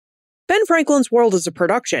Ben Franklin's World is a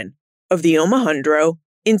production of the Omohundro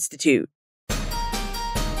Institute.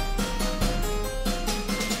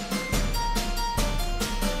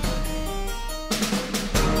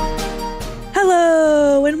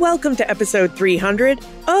 Hello, and welcome to episode 300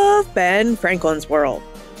 of Ben Franklin's World,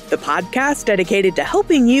 the podcast dedicated to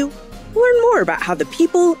helping you learn more about how the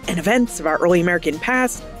people and events of our early American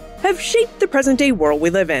past have shaped the present-day world we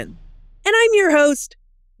live in. And I'm your host,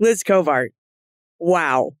 Liz Covart.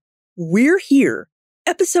 Wow, we're here.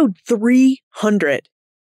 Episode 300.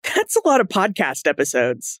 That's a lot of podcast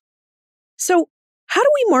episodes. So, how do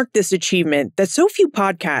we mark this achievement that so few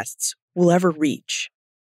podcasts will ever reach?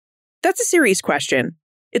 That's a serious question.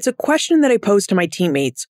 It's a question that I posed to my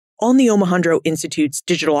teammates on the Omohundro Institute's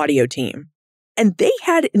digital audio team. And they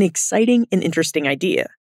had an exciting and interesting idea.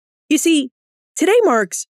 You see, today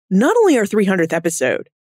marks not only our 300th episode,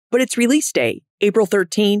 but its release day, April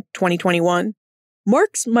 13, 2021,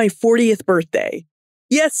 marks my 40th birthday.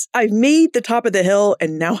 Yes, I've made the top of the hill,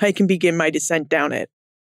 and now I can begin my descent down it.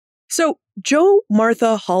 So, Joe,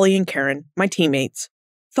 Martha, Holly, and Karen, my teammates,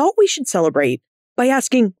 thought we should celebrate by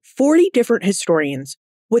asking 40 different historians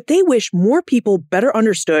what they wish more people better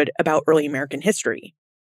understood about early American history.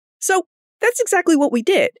 So, that's exactly what we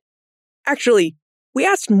did. Actually, we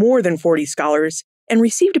asked more than 40 scholars and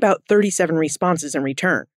received about 37 responses in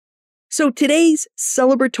return. So today's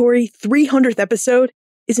celebratory 300th episode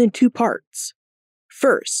is in two parts.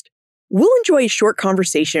 First, we'll enjoy a short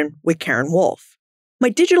conversation with Karen Wolf, my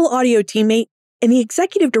digital audio teammate and the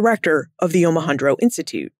executive director of the Omohundro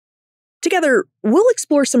Institute. Together, we'll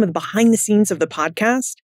explore some of the behind the scenes of the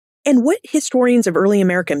podcast and what historians of early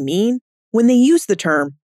America mean when they use the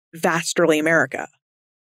term vast early America.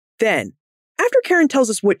 Then, after Karen tells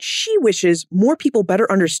us what she wishes more people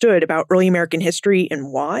better understood about early American history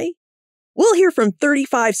and why, we'll hear from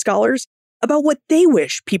 35 scholars about what they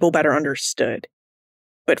wish people better understood.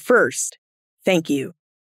 But first, thank you.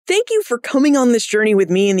 Thank you for coming on this journey with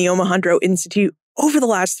me and the Omohundro Institute over the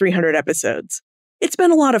last 300 episodes. It's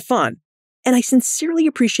been a lot of fun, and I sincerely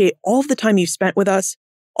appreciate all of the time you've spent with us,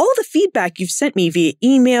 all the feedback you've sent me via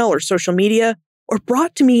email or social media, or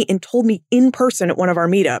brought to me and told me in person at one of our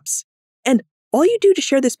meetups, and all you do to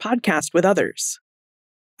share this podcast with others.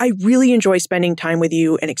 I really enjoy spending time with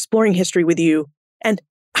you and exploring history with you, and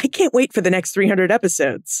I can't wait for the next 300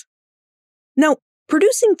 episodes. Now,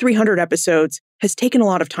 producing 300 episodes has taken a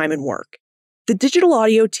lot of time and work. The digital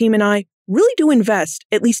audio team and I really do invest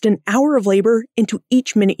at least an hour of labor into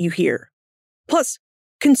each minute you hear. Plus,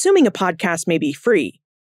 consuming a podcast may be free,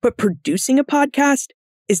 but producing a podcast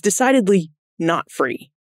is decidedly not free.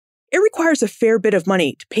 It requires a fair bit of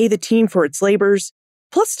money to pay the team for its labors,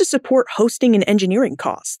 plus to support hosting and engineering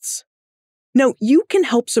costs. Now, you can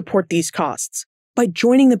help support these costs by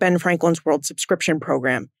joining the Ben Franklin's World subscription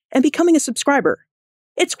program and becoming a subscriber.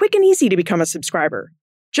 It's quick and easy to become a subscriber.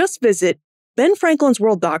 Just visit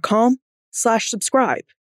benfranklinsworld.com/subscribe.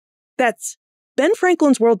 That's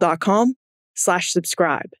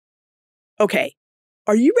benfranklinsworld.com/subscribe. Okay,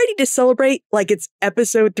 are you ready to celebrate like it's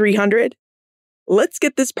episode 300? Let's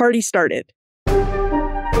get this party started.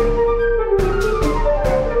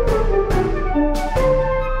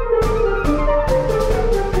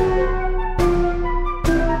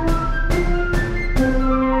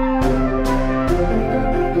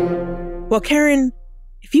 Well, Karen,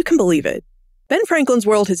 if you can believe it, Ben Franklin's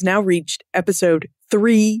World has now reached episode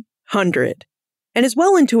 300 and is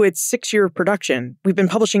well into its 6th year of production. We've been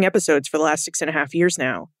publishing episodes for the last 6.5 years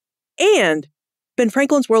now. And Ben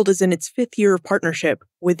Franklin's World is in its 5th year of partnership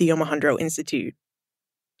with the Omohundro Institute.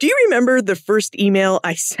 Do you remember the first email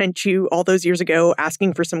I sent you all those years ago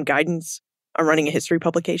asking for some guidance on running a history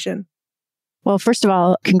publication? Well, first of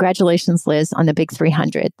all, congratulations, Liz, on the big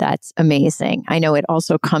 300. That's amazing. I know it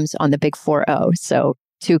also comes on the big 40, so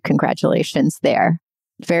 2 congratulations there.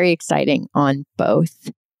 Very exciting on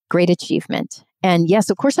both. Great achievement. And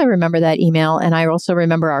yes, of course, I remember that email. And I also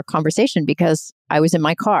remember our conversation because I was in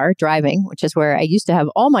my car driving, which is where I used to have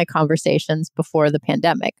all my conversations before the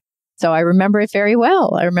pandemic. So I remember it very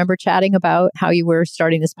well. I remember chatting about how you were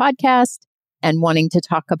starting this podcast and wanting to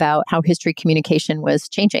talk about how history communication was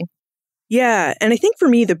changing. Yeah. And I think for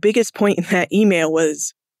me, the biggest point in that email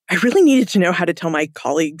was I really needed to know how to tell my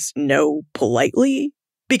colleagues no politely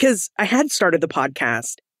because I had started the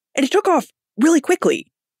podcast and it took off really quickly.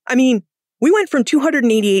 I mean, we went from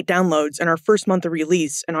 288 downloads in our first month of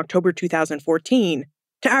release in October 2014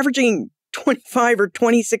 to averaging 25 or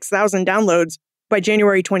 26,000 downloads by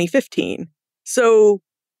January 2015. So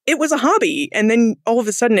it was a hobby. And then all of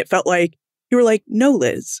a sudden it felt like you were like, no,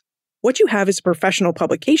 Liz, what you have is a professional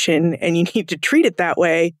publication and you need to treat it that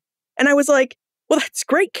way. And I was like, Well, that's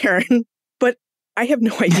great, Karen, but I have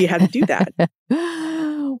no idea how to do that.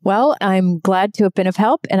 Well, I'm glad to have been of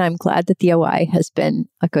help, and I'm glad that the OI has been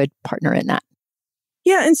a good partner in that.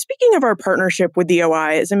 Yeah, and speaking of our partnership with the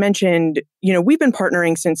OI, as I mentioned, we've been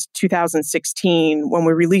partnering since 2016 when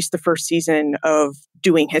we released the first season of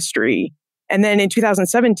Doing History. And then in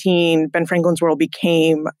 2017, Ben Franklin's World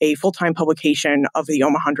became a full-time publication of the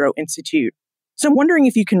Omohundro Institute. So I'm wondering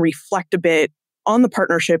if you can reflect a bit on the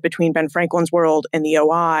partnership between Ben Franklin's World and the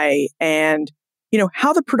OI and,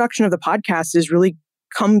 how the production of the podcast has really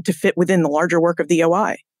come to fit within the larger work of the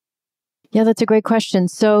OI. Yeah, that's a great question.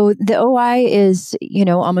 So the OI is,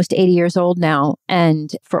 almost 80 years old now,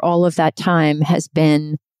 and for all of that time has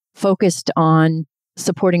been focused on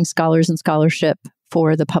supporting scholars and scholarship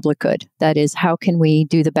for the public good. That is, how can we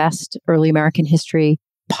do the best early American history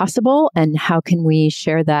possible, and how can we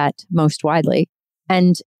share that most widely?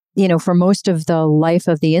 And, for most of the life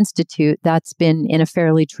of the Institute, that's been in a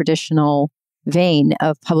fairly traditional vein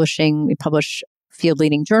of publishing. We publish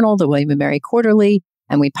field-leading journal, the William and Mary Quarterly,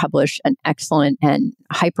 and we publish an excellent and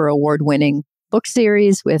hyper award-winning book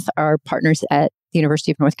series with our partners at the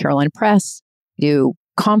University of North Carolina Press. We do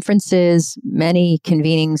conferences, many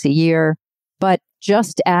convenings a year. But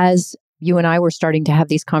just as you and I were starting to have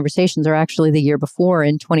these conversations, or actually the year before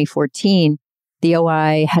in 2014, the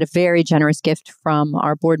OI had a very generous gift from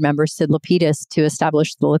our board member, Sid Lapidus, to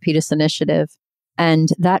establish the Lapidus Initiative. And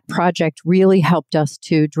that project really helped us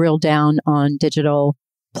to drill down on digital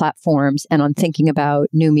platforms and on thinking about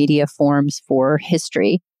new media forms for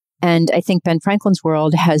history. And I think Ben Franklin's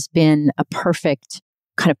World has been a perfect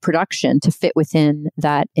kind of production to fit within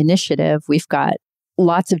that initiative. We've got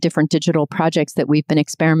lots of different digital projects that we've been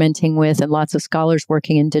experimenting with and lots of scholars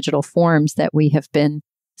working in digital forms that we have been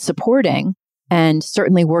supporting. And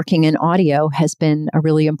certainly working in audio has been a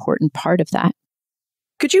really important part of that.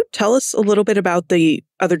 Could you tell us a little bit about the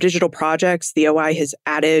other digital projects the OI has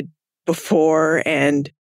added before and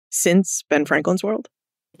since Ben Franklin's World?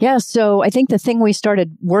 Yeah, so I think the thing we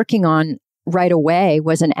started working on right away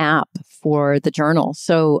was an app for the journal.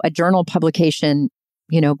 So a journal publication,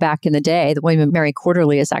 back in the day, the William and Mary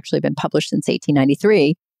Quarterly has actually been published since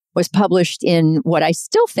 1893, was published in what I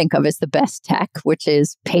still think of as the best tech, which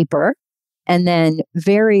is paper. And then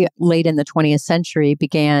very late in the 20th century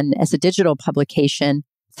began as a digital publication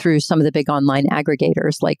through some of the big online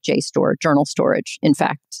aggregators like JSTOR, journal storage. In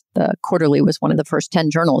fact, the Quarterly was one of the first 10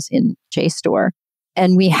 journals in JSTOR.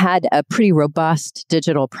 And we had a pretty robust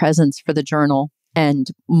digital presence for the journal and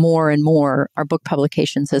more our book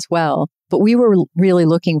publications as well. But we were really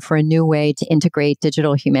looking for a new way to integrate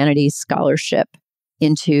digital humanities scholarship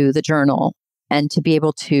into the journal and to be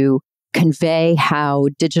able to convey how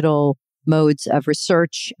digital modes of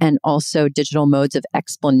research and also digital modes of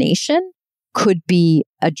explanation could be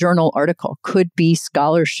a journal article, could be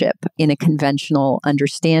scholarship in a conventional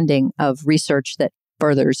understanding of research that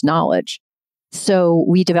furthers knowledge. So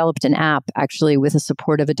we developed an app actually with the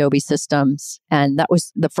support of Adobe Systems. And that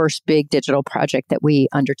was the first big digital project that we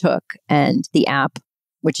undertook. And the app,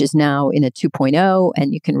 which is now in a 2.0,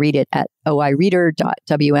 and you can read it at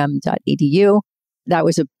oireader.wm.edu. That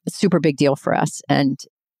was a super big deal for us. And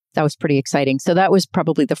that was pretty exciting. So that was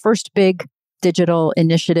probably the first big digital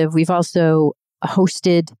initiative. We've also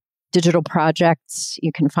hosted digital projects.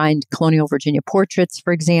 You can find Colonial Virginia Portraits,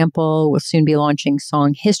 for example. We'll soon be launching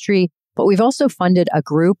Song History. But we've also funded a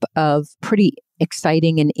group of pretty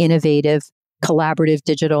exciting and innovative collaborative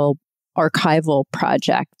digital archival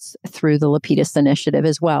projects through the Lapidus Initiative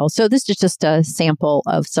as well. So this is just a sample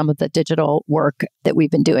of some of the digital work that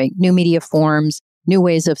we've been doing. New media forms, new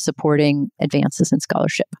ways of supporting advances in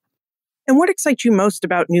scholarship. And what excites you most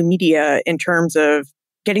about new media in terms of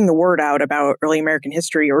getting the word out about early American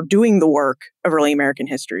history or doing the work of early American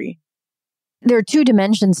history? There are two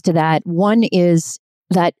dimensions to that. One is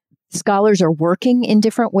that scholars are working in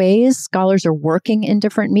different ways. Scholars are working in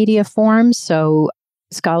different media forms. So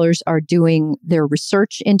scholars are doing their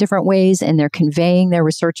research in different ways and they're conveying their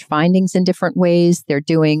research findings in different ways. They're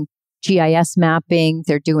doing GIS mapping.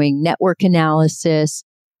 They're doing network analysis.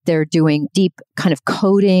 They're doing deep kind of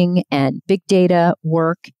coding and big data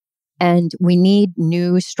work. And we need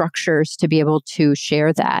new structures to be able to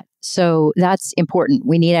share that. So that's important.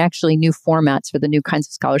 We need actually new formats for the new kinds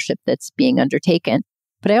of scholarship that's being undertaken.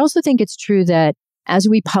 But I also think it's true that as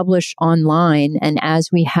we publish online and as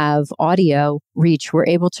we have audio reach, we're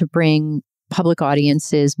able to bring public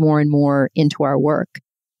audiences more and more into our work.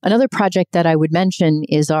 Another project that I would mention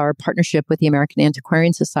is our partnership with the American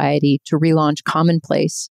Antiquarian Society to relaunch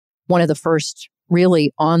Commonplace, one of the first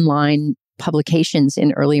really online publications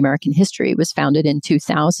in early American history. It was founded in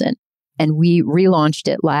 2000, and we relaunched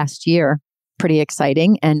it last year. pretty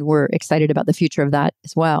exciting. And we're excited about the future of that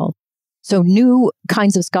as well. So new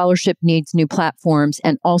kinds of scholarship needs new platforms.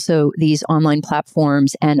 And also these online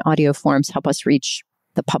platforms and audio forms help us reach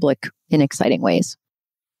the public in exciting ways.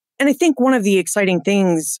 And I think one of the exciting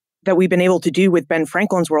things that we've been able to do with Ben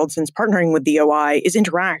Franklin's World since partnering with the OI is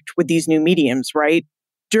interact with these new mediums, right?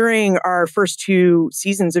 During our first 2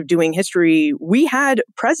 seasons of doing history, we had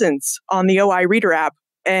presence on the OI Reader app,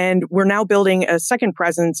 and we're now building a second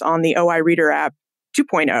presence on the OI Reader app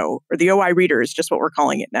 2.0, or the OI Reader is just what we're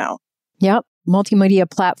calling it now. Yep. Multimedia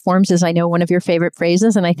platforms is, I know, one of your favorite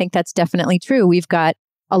phrases, and I think that's definitely true. We've got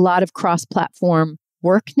a lot of cross-platform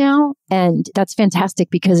work now, and that's fantastic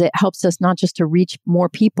because it helps us not just to reach more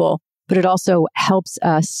people, but it also helps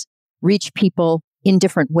us reach people in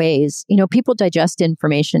different ways. You know, people digest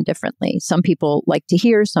information differently. Some people like to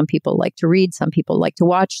hear, some people like to read, some people like to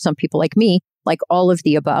watch, some people like me, like all of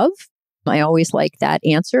the above. I always like that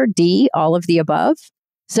answer, D, all of the above.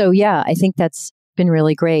 So yeah, I think that's been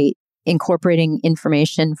really great, incorporating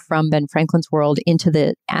information from Ben Franklin's World into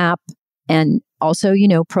the app, and also, you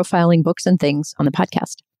know, profiling books and things on the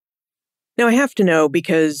podcast. Now, I have to know,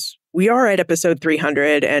 because we are at episode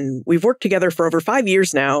 300 and we've worked together for over 5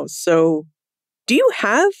 years now. So do you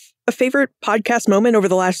have a favorite podcast moment over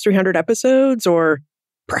the last 300 episodes, or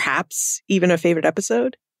perhaps even a favorite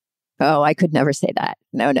episode? Oh, I could never say that.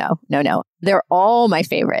 No. They're all my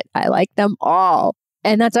favorite. I like them all.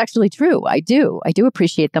 And that's actually true. I do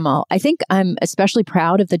appreciate them all. I think I'm especially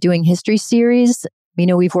proud of the Doing History series. You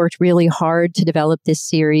know, we've worked really hard to develop this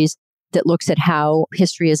series that looks at how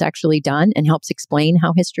history is actually done and helps explain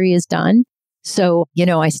how history is done. So, you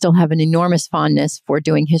know, I still have an enormous fondness for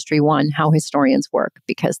Doing History 1, How Historians Work,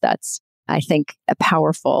 because that's, I think, a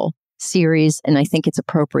powerful series. And I think it's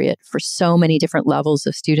appropriate for so many different levels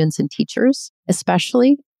of students and teachers,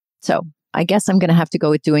 especially. So I guess I'm going to have to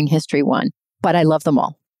go with Doing History 1, but I love them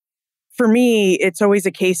all. For me, it's always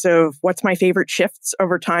a case of what's my favorite shifts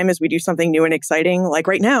over time as we do something new and exciting. Like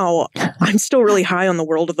right now, I'm still really high on the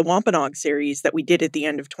World of the Wampanoag series that we did at the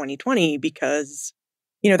end of 2020 because,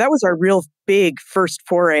 you know, that was our real big first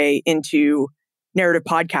foray into narrative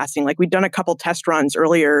podcasting. Like we'd done a couple test runs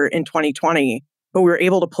earlier in 2020, but we were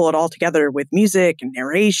able to pull it all together with music and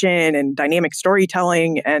narration and dynamic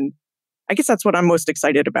storytelling. And I guess that's what I'm most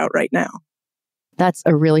excited about right now. That's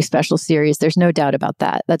a really special series. There's no doubt about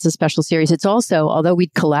that. That's a special series. It's also, although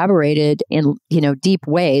we'd collaborated in, you know, deep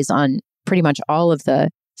ways on pretty much all of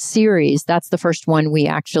the series, that's the first one we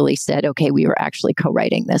actually said, okay, we were actually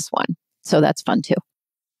co-writing this one. So that's fun too.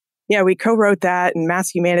 Yeah, we co-wrote that and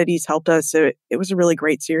Mass Humanities helped us. It was a really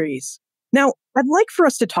great series. Now, I'd like for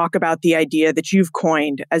us to talk about the idea that you've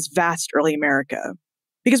coined as Vast Early America.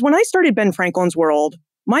 Because when I started Ben Franklin's World,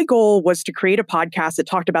 my goal was to create a podcast that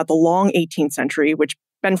talked about the long 18th century, which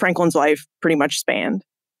Ben Franklin's life pretty much spanned.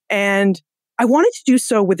 And I wanted to do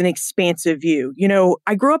so with an expansive view. You know,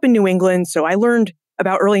 I grew up in New England, so I learned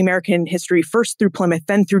about early American history first through Plymouth,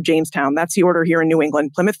 then through Jamestown. That's the order here in New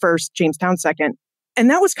England. Plymouth first, Jamestown second. And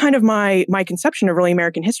that was kind of my conception of early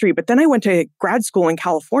American history. But then I went to grad school in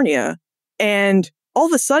California, and all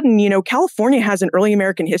of a sudden, you know, California has an early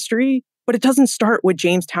American history, but it doesn't start with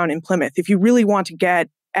Jamestown and Plymouth. If you really want to get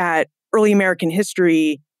at early American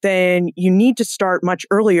history, then you need to start much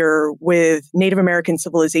earlier with Native American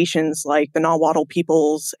civilizations like the Nahuatl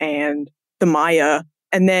peoples and the Maya.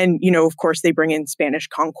 And then, you know, of course, they bring in Spanish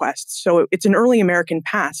conquests. So it's an early American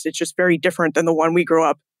past. It's just very different than the one we grew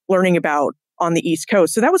up learning about on the East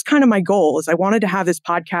Coast. So that was kind of my goal, is I wanted to have this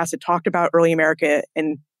podcast that talked about early America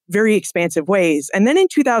in very expansive ways. And then in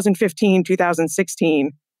 2015,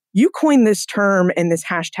 2016, you coined this term and this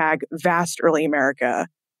hashtag Vast Early America,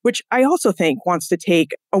 which I also think wants to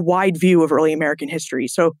take a wide view of early American history.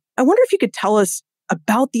 So I wonder if you could tell us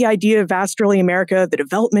about the idea of Vast Early America, the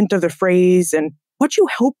development of the phrase, and what you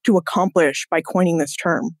hope to accomplish by coining this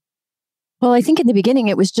term. Well, I think in the beginning,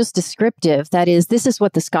 it was just descriptive. That is, this is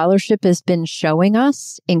what the scholarship has been showing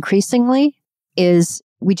us increasingly, is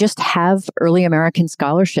we just have early American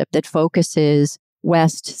scholarship that focuses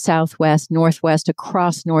west, southwest, northwest,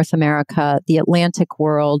 across North America, the Atlantic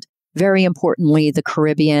world, very importantly, the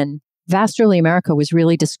Caribbean. Vast Early America was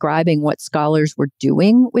really describing what scholars were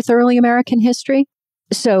doing with early American history.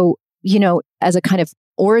 So, you know, as a kind of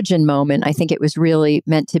origin moment, I think it was really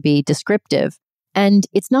meant to be descriptive. And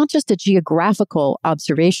it's not just a geographical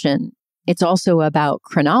observation. It's also about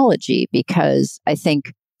chronology, because I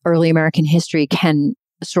think early American history can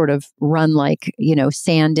sort of run like, you know,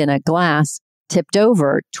 sand in a glass, tipped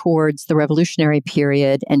over towards the Revolutionary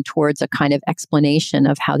period and towards a kind of explanation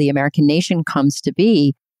of how the American nation comes to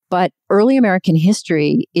be. But early American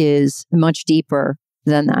history is much deeper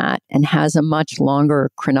than that and has a much longer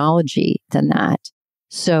chronology than that.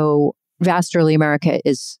 So vast early America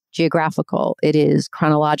is geographical. It is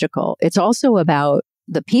chronological. It's also about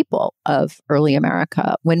the people of early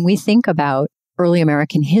America. When we think about early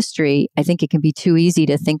American history, I think it can be too easy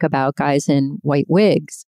to think about guys in white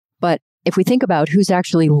wigs. But if we think about who's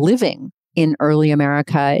actually living in early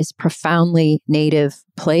America, it's a profoundly native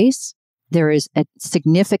place. There is a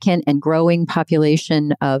significant and growing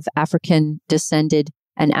population of African descended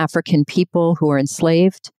and African people who are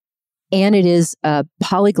enslaved. And it is a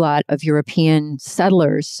polyglot of European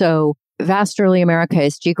settlers. So vast early America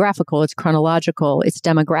is geographical, it's chronological, it's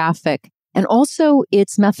demographic, and also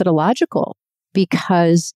it's methodological,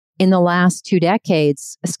 because in the last 2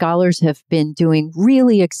 decades, scholars have been doing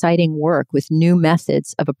really exciting work with new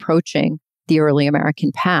methods of approaching the early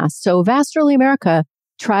American past. So vast early America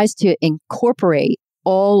tries to incorporate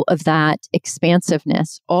all of that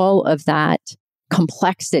expansiveness, all of that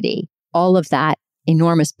complexity, all of that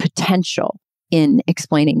enormous potential in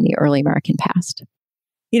explaining the early American past.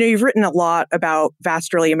 You know, you've written a lot about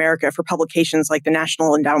vast early America for publications like the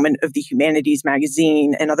National Endowment of the Humanities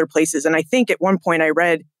magazine and other places. And I think at one point I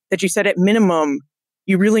read that you said at minimum,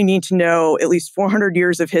 you really need to know at least 400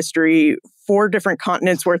 years of history, 4 different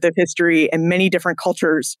continents worth of history, and many different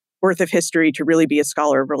cultures worth of history to really be a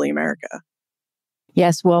scholar of early America.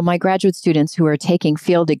 Yes, well, my graduate students who are taking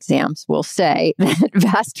field exams will say that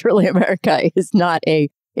vast early America is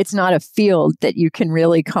it's not a field that you can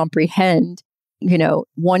really comprehend. You know,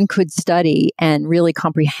 one could study and really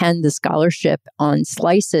comprehend the scholarship on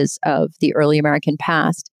slices of the early American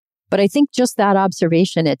past. But I think just that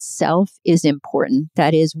observation itself is important.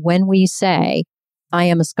 That is, when we say, I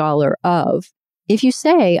am a scholar of, if you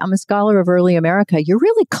say, I'm a scholar of early America, you're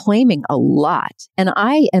really claiming a lot. And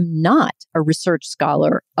I am not a research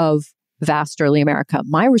scholar of vast early America.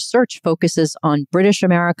 My research focuses on British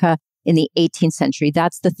America in the 18th century.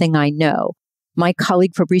 That's the thing I know. My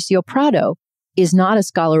colleague Fabricio Prado is not a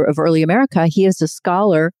scholar of early America. He is a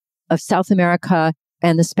scholar of South America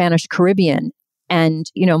and the Spanish Caribbean. And,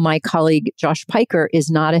 you know, my colleague Josh Piker is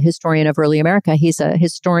not a historian of early America. He's a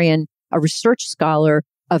historian, a research scholar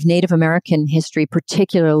of Native American history,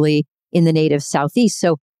 particularly in the native Southeast.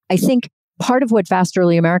 So I think part of what vast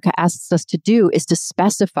early America asks us to do is to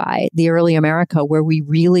specify the early America where we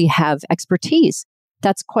really have expertise.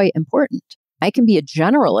 That's quite important. I can be a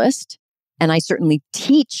generalist, and I certainly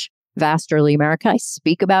teach vast early America. I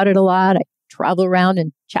speak about it a lot. I travel around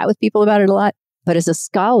and chat with people about it a lot. But as a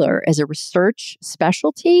scholar, as a research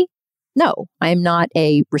specialty, no, I'm not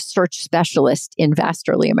a research specialist in vast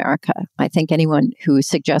early America. I think anyone who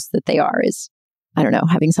suggests that they are is, I don't know,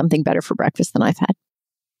 having something better for breakfast than I've had.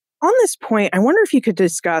 On this point, I wonder if you could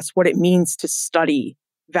discuss what it means to study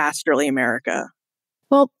vast early America.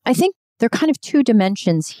 Well, I think there are kind of 2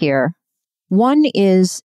 dimensions here. One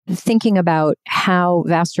is thinking about how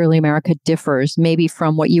vast early America differs maybe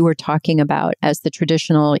from what you were talking about as the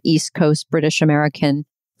traditional East Coast British American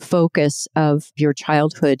focus of your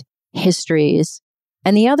childhood histories.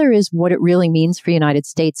 And the other is what it really means for United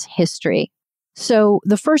States history. So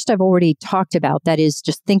the first I've already talked about, that is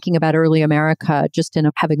just thinking about early America, just in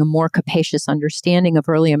having a more capacious understanding of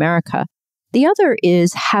early America. The other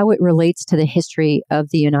is how it relates to the history of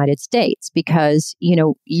the United States, because, you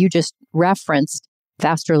know, you just referenced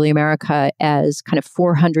vast early America as kind of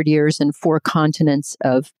 400 years and 4 continents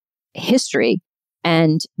of history.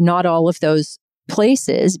 And not all of those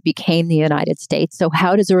places became the United States. So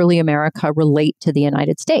how does early America relate to the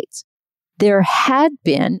United States? There had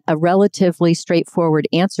been a relatively straightforward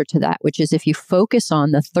answer to that, which is if you focus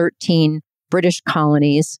on the 13 British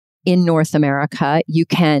colonies in North America, you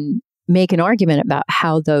can make an argument about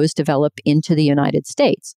how those develop into the United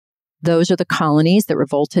States. Those are the colonies that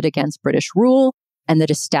revolted against British rule and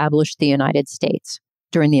that established the United States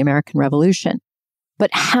during the American Revolution. But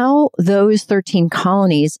how those 13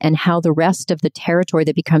 colonies and how the rest of the territory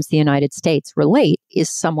that becomes the United States relate is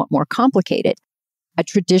somewhat more complicated. A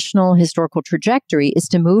traditional historical trajectory is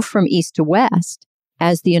to move from east to west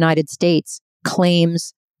as the United States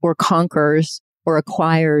claims or conquers or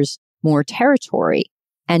acquires more territory,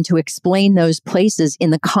 and to explain those places in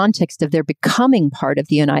the context of their becoming part of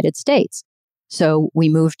the United States. So we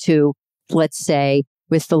move to, let's say,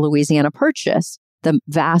 with the Louisiana Purchase, the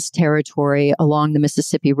vast territory along the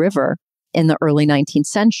Mississippi River in the early 19th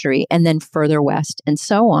century, and then further west and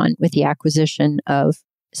so on with the acquisition of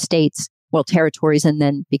states, well, territories, and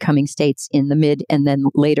then becoming states in the mid and then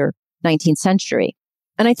later 19th century.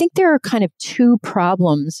 And I think there are kind of 2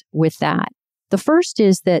 problems with that. The first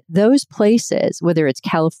is that those places, whether it's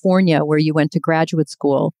California, where you went to graduate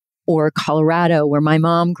school, or Colorado, where my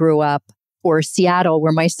mom grew up, or Seattle,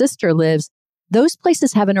 where my sister lives, those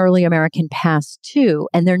places have an early American past too,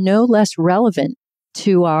 and they're no less relevant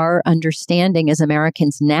to our understanding as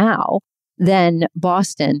Americans now than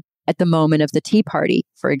Boston at the moment of the Tea Party,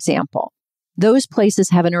 for example. Those places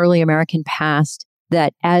have an early American past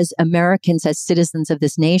that as Americans, as citizens of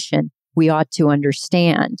this nation, we ought to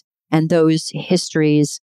understand. And those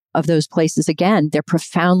histories of those places, again, they're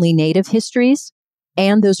profoundly Native histories.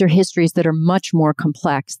 And those are histories that are much more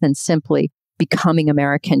complex than simply becoming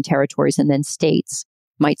American territories and then states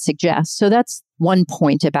might suggest. So that's one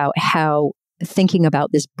point about how thinking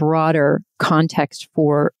about this broader context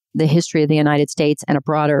for the history of the United States and a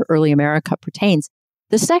broader early America pertains.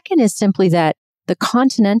 The second is simply that the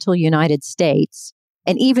continental United States,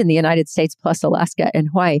 and even the United States plus Alaska and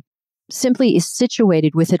Hawaii, simply is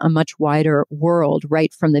situated within a much wider world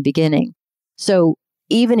right from the beginning. So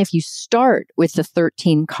even if you start with the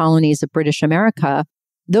 13 colonies of British America,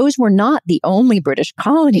 those were not the only British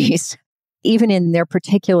colonies, even in their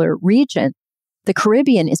particular region. The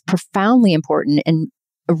Caribbean is profoundly important, and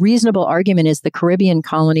a reasonable argument is the Caribbean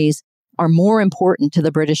colonies are more important to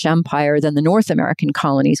the British Empire than the North American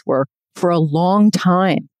colonies were for a long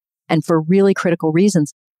time and for really critical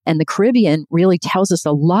reasons. And the Caribbean really tells us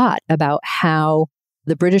a lot about how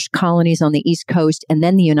the British colonies on the East Coast and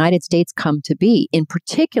then the United States come to be, in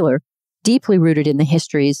particular, deeply rooted in the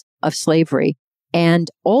histories of slavery and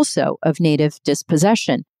also of native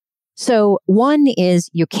dispossession. So one is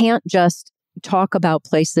you can't just talk about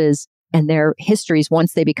places and their histories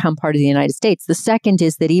once they become part of the United States. The second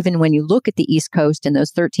is that even when you look at the East Coast and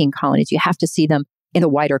those 13 colonies, you have to see them in a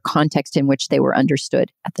wider context in which they were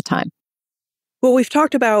understood at the time. Well, we've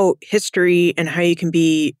talked about history and how you can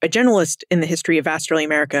be a generalist in the history of vast early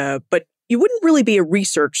America, but you wouldn't really be a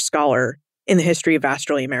research scholar in the history of vast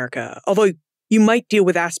early America, although you might deal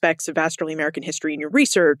with aspects of vast early American history in your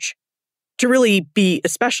research. To really be a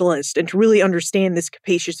specialist and to really understand this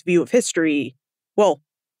capacious view of history, well,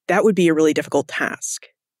 that would be a really difficult task.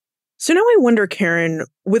 So now I wonder, Karen,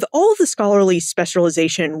 with all of the scholarly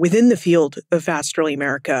specialization within the field of vast early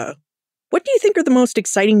America, what do you think are the most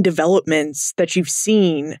exciting developments that you've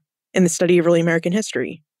seen in the study of early American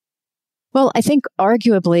history? Well, I think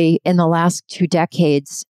arguably in the last 2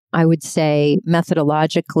 decades, I would say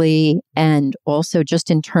methodologically and also just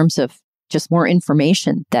in terms of just more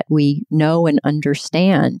information that we know and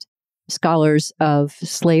understand, scholars of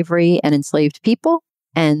slavery and enslaved people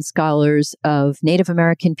and scholars of Native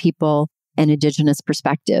American people and indigenous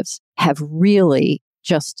perspectives have really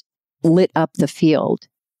just lit up the field.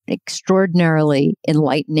 Extraordinarily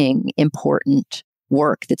enlightening, important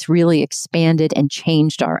work that's really expanded and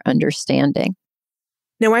changed our understanding.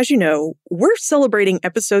 Now, as you know, we're celebrating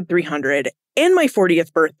episode 300 and my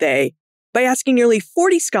 40th birthday by asking nearly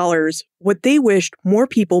 40 scholars what they wished more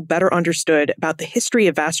people better understood about the history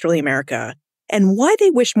of vast early America and why they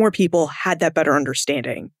wish more people had that better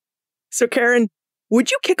understanding. So, Karen,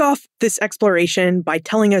 would you kick off this exploration by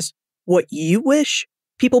telling us what you wish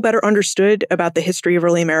people better understood about the history of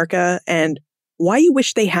early America and why you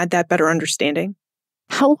wish they had that better understanding?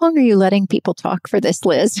 How long are you letting people talk for this,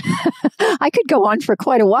 Liz? I could go on for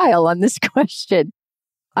quite a while on this question.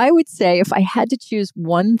 I would say if I had to choose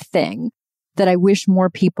one thing that I wish more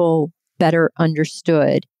people better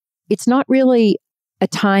understood, it's not really a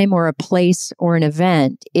time or a place or an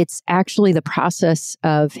event. It's actually the process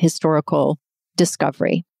of historical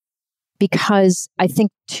discovery. Because I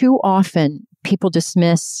think too often people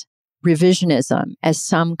dismiss revisionism as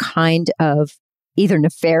some kind of either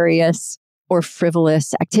nefarious or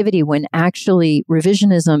frivolous activity when actually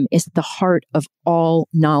revisionism is at the heart of all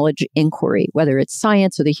knowledge inquiry, whether it's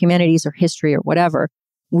science or the humanities or history or whatever.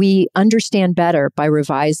 We understand better by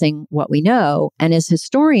revising what we know. And as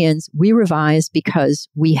historians, we revise because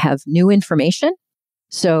we have new information.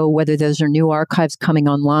 So whether those are new archives coming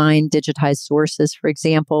online, digitized sources, for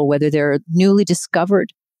example, whether they're newly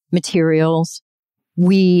discovered materials,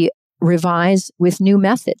 we revise with new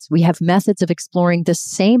methods. We have methods of exploring the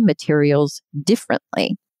same materials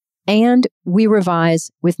differently. And we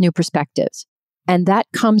revise with new perspectives. And that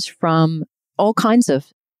comes from all kinds of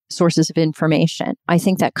sources of information. I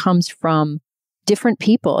think that comes from different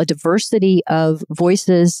people, a diversity of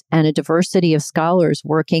voices and a diversity of scholars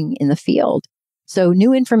working in the field. So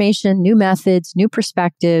new information, new methods, new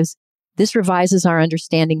perspectives. This revises our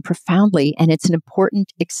understanding profoundly, and it's an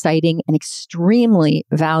important, exciting, and extremely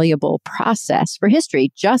valuable process for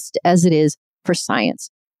history, just as it is for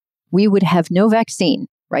science. We would have no vaccine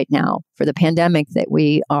right now for the pandemic that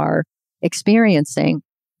we are experiencing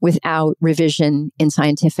without revision in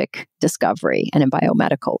scientific discovery and in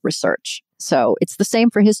biomedical research. So it's the same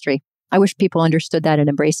for history. I wish people understood that and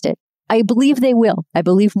embraced it. I believe they will. I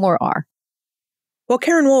believe more are. Well,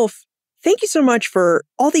 Karen Wolf, thank you so much for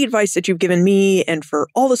all the advice that you've given me and for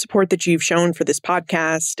all the support that you've shown for this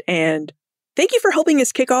podcast. And thank you for helping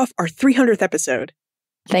us kick off our 300th episode.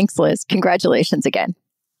 Thanks, Liz. Congratulations again.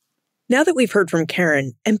 Now that we've heard from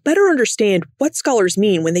Karen and better understand what scholars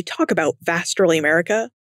mean when they talk about vast early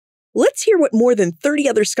America, let's hear what more than 30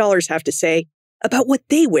 other scholars have to say about what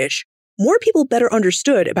they wish more people better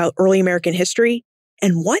understood about early American history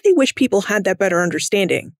and why they wish people had that better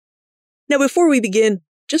understanding. Now, before we begin,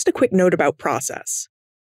 just a quick note about process.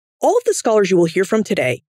 All of the scholars you will hear from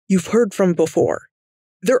today, you've heard from before.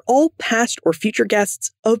 They're all past or future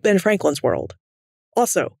guests of Ben Franklin's World.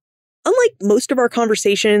 Also, unlike most of our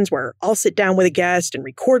conversations where I'll sit down with a guest and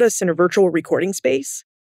record us in a virtual recording space,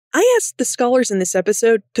 I asked the scholars in this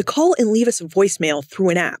episode to call and leave us a voicemail through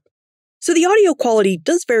an app. So the audio quality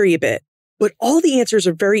does vary a bit, but all the answers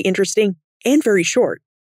are very interesting and very short.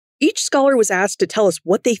 Each scholar was asked to tell us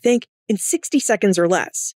what they think in 60 seconds or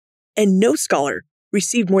less, and no scholar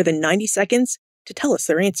received more than 90 seconds to tell us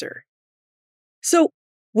their answer. So,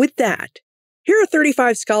 with that, here are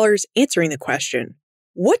 35 scholars answering the question,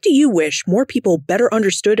 what do you wish more people better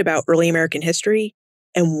understood about early American history,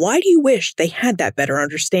 and why do you wish they had that better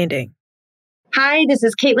understanding? Hi, this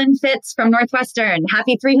is Caitlin Fitz from Northwestern.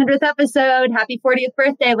 Happy 300th episode. Happy 40th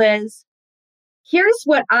birthday, Liz. Here's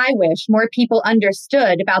what I wish more people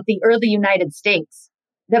understood about the early United States.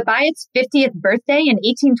 That by its 50th birthday in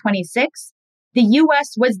 1826, the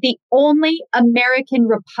U.S. was the only American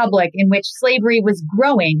republic in which slavery was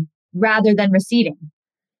growing rather than receding.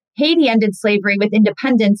 Haiti ended slavery with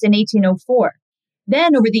independence in 1804.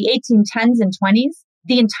 Then over the 1810s and 20s,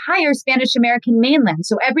 the entire Spanish-American mainland,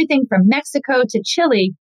 so everything from Mexico to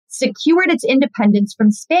Chile, secured its independence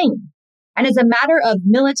from Spain. And as a matter of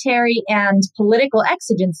military and political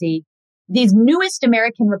exigency, these newest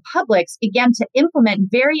American republics began to implement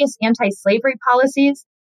various anti-slavery policies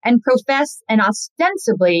and profess an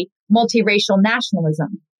ostensibly multiracial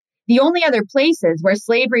nationalism. The only other places where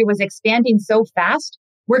slavery was expanding so fast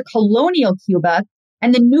were colonial Cuba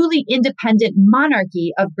and the newly independent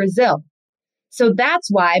monarchy of Brazil. So that's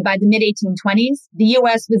why by the mid-1820s, the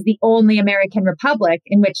U.S. was the only American republic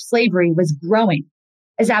in which slavery was growing.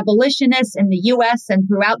 As abolitionists in the U.S. and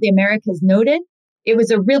throughout the Americas noted, it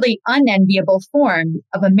was a really unenviable form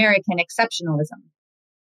of American exceptionalism.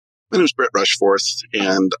 My name is Brett Rushforth,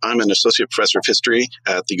 and I'm an associate professor of history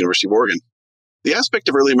at the University of Oregon. The aspect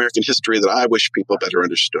of early American history that I wish people better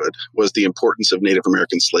understood was the importance of Native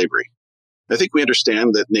American slavery. I think we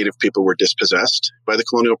understand that Native people were dispossessed by the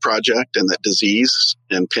colonial project and that disease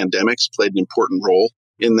and pandemics played an important role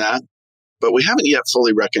in that. But we haven't yet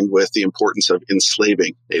fully reckoned with the importance of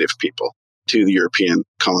enslaving Native people to the European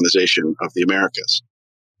colonization of the Americas.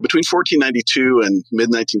 Between 1492 and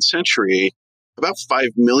mid-19th century, about 5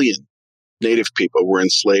 million Native people were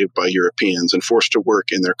enslaved by Europeans and forced to work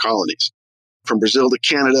in their colonies. From Brazil to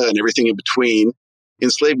Canada and everything in between,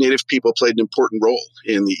 enslaved Native people played an important role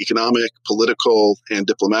in the economic, political, and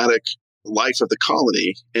diplomatic life of the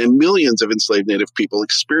colony, and millions of enslaved Native people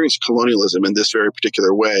experienced colonialism in this very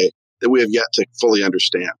particular way that we have yet to fully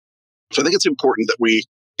understand. So I think it's important that we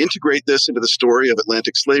integrate this into the story of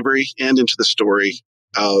Atlantic slavery and into the story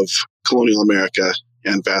of colonial America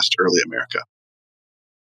and vast early America.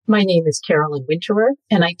 My name is Carolyn Winterer,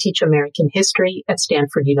 and I teach American history at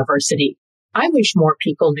Stanford University. I wish more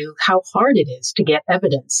people knew how hard it is to get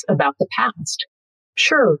evidence about the past.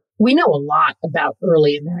 Sure, we know a lot about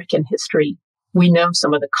early American history. We know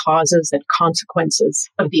some of the causes and consequences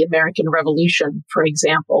of the American Revolution, for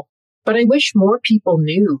example. But I wish more people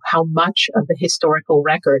knew how much of the historical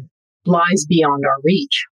record lies beyond our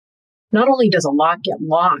reach. Not only does a lot get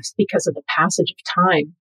lost because of the passage of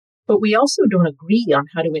time, but we also don't agree on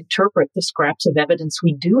how to interpret the scraps of evidence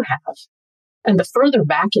we do have. And the further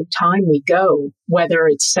back in time we go, whether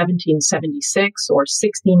it's 1776 or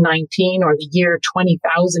 1619 or the year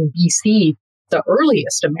 20,000 BC, the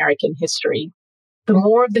earliest American history, the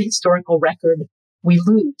more of the historical record we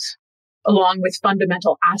lose, along with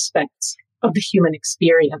fundamental aspects of the human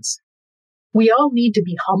experience. We all need to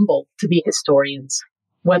be humble to be historians,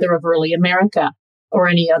 whether of early America or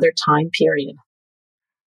any other time period.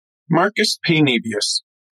 Marcus P. Nebius.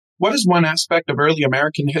 What is one aspect of early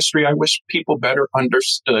American history I wish people better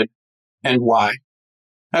understood, and why?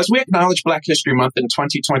 As we acknowledge Black History Month in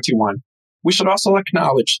 2021, we should also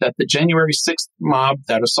acknowledge that the January 6th mob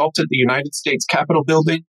that assaulted the United States Capitol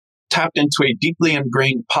building tapped into a deeply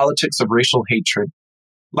ingrained politics of racial hatred.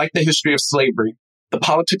 Like the history of slavery, the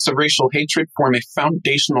politics of racial hatred form a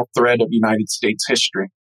foundational thread of United States history.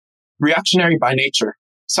 Reactionary by nature,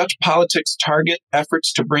 Such politics target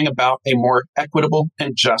efforts to bring about a more equitable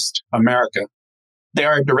and just America. They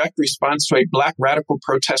are a direct response to a Black radical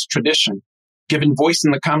protest tradition, given voice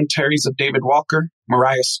in the commentaries of David Walker,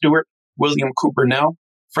 Mariah Stewart, William Cooper Nell,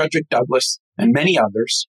 Frederick Douglass, and many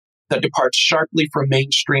others, that departs sharply from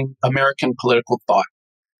mainstream American political thought.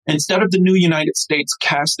 Instead of the new United States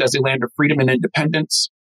cast as a land of freedom and independence,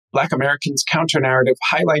 Black Americans' counter-narrative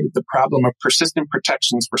highlighted the problem of persistent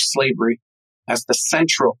protections for slavery as the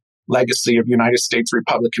central legacy of United States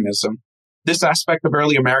republicanism. This aspect of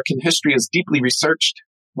early American history is deeply researched,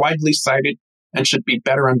 widely cited, and should be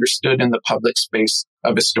better understood in the public space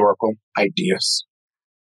of historical ideas.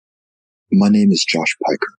 My name is Josh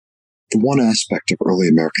Piker. The one aspect of early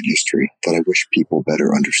American history that I wish people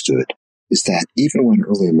better understood is that even when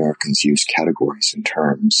early Americans used categories and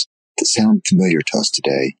terms that sound familiar to us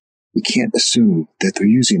today, we can't assume that they're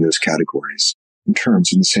using those categories and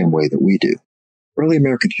terms in the same way that we do. Early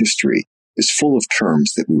American history is full of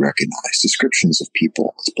terms that we recognize, descriptions of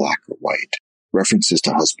people as black or white, references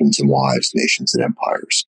to husbands and wives, nations and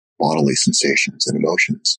empires, bodily sensations and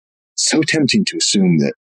emotions. It's so tempting to assume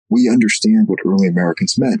that we understand what early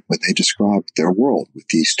Americans meant when they described their world with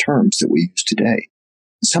these terms that we use today.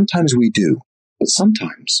 Sometimes we do, but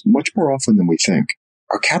sometimes, much more often than we think,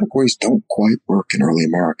 our categories don't quite work in early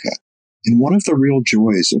America. And one of the real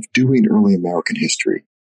joys of doing early American history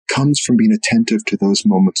comes from being attentive to those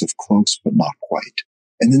moments of close but not quite,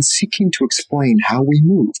 and then seeking to explain how we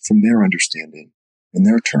move from their understanding in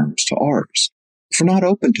their terms to ours. If we're not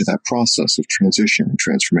open to that process of transition and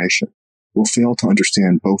transformation, we'll fail to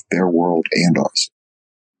understand both their world and ours.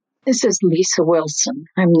 This is Lisa Wilson.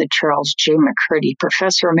 I'm the Charles J. McCurdy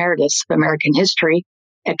Professor Emeritus of American History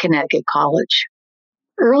at Connecticut College.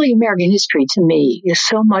 Early American history to me is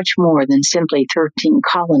so much more than simply 13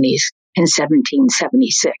 colonies in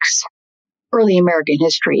 1776. Early American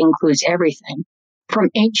history includes everything from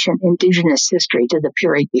ancient indigenous history to the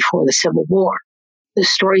period before the Civil War. The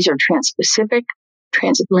stories are trans-Pacific,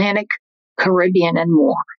 transatlantic, Caribbean, and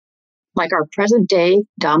more. Like our present day,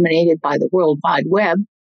 dominated by the World Wide Web,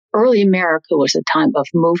 early America was a time of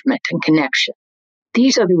movement and connection.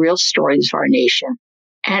 These are the real stories of our nation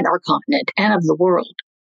and our continent and of the world.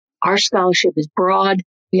 Our scholarship is broad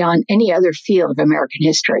beyond any other field of American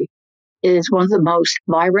history. It is one of the most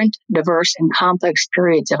vibrant, diverse, and complex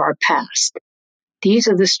periods of our past. These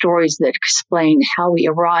are the stories that explain how we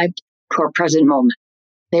arrived to our present moment.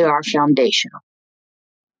 They are foundational.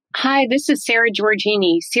 Hi, this is Sarah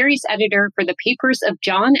Giorgini, series editor for the Papers of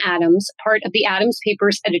John Adams, part of the Adams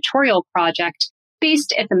Papers editorial project,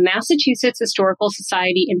 based at the Massachusetts Historical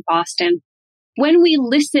Society in Boston. When we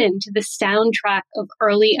listen to the soundtrack of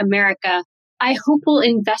early America, I hope we'll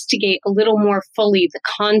investigate a little more fully the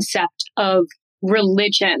concept of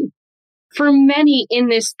religion. For many in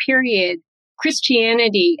this period,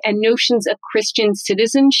 Christianity and notions of Christian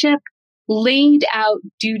citizenship laid out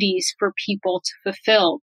duties for people to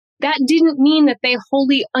fulfill. That didn't mean that they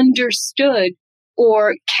wholly understood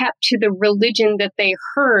or kept to the religion that they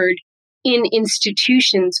heard in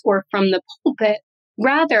institutions or from the pulpit.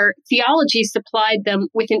 Rather, theology supplied them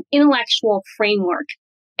with an intellectual framework.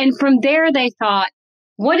 And from there, they thought,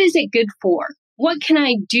 what is it good for? What can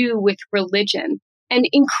I do with religion? And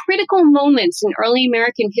in critical moments in early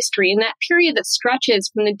American history, in that period that stretches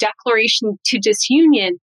from the Declaration to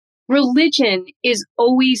disunion, religion is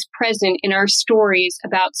always present in our stories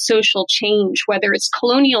about social change, whether it's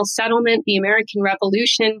colonial settlement, the American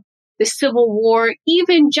Revolution, the Civil War,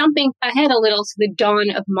 even jumping ahead a little to the dawn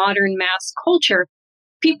of modern mass culture.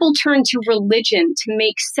 People turn to religion to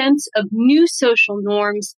make sense of new social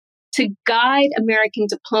norms, to guide American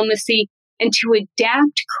diplomacy, and to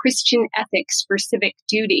adapt Christian ethics for civic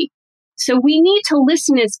duty. So we need to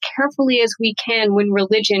listen as carefully as we can when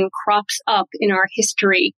religion crops up in our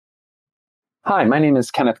history. Hi, my name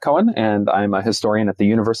is Kenneth Cohen, and I'm a historian at the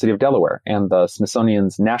University of Delaware and the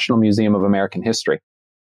Smithsonian's National Museum of American History.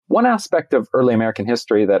 One aspect of early American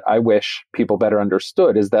history that I wish people better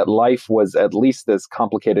understood is that life was at least as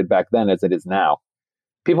complicated back then as it is now.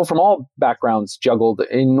 People from all backgrounds juggled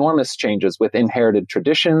enormous changes with inherited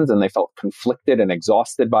traditions, and they felt conflicted and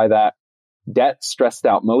exhausted by that. Debt stressed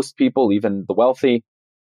out most people, even the wealthy.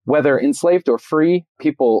 Whether enslaved or free,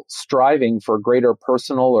 people striving for greater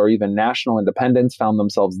personal or even national independence found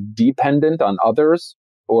themselves dependent on others,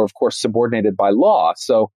 or of course subordinated by law.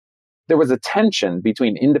 So there was a tension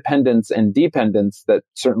between independence and dependence that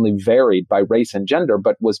certainly varied by race and gender,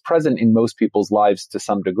 but was present in most people's lives to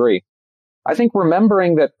some degree. I think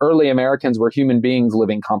remembering that early Americans were human beings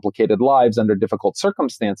living complicated lives under difficult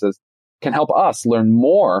circumstances can help us learn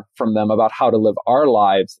more from them about how to live our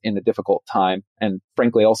lives in a difficult time, and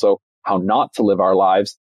frankly, also how not to live our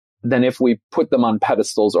lives, than if we put them on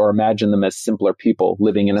pedestals or imagine them as simpler people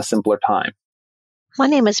living in a simpler time. My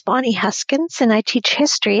name is Bonnie Huskins, and I teach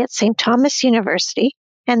history at St. Thomas University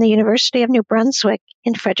and the University of New Brunswick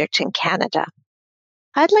in Fredericton, Canada.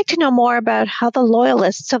 I'd like to know more about how the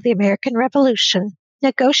loyalists of the American Revolution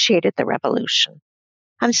negotiated the revolution.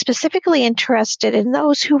 I'm specifically interested in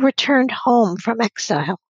those who returned home from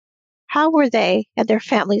exile. How were they and their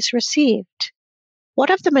families received? What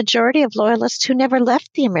of the majority of loyalists who never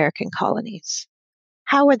left the American colonies?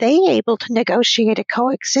 How were they able to negotiate a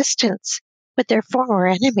coexistence with their former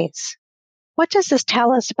enemies? What does this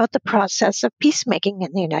tell us about the process of peacemaking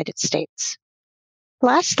in the United States?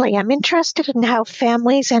 Lastly, I'm interested in how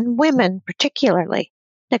families and women particularly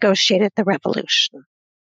negotiated the revolution.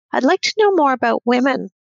 I'd like to know more about women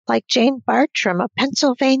like Jane Bartram of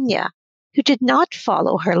Pennsylvania, who did not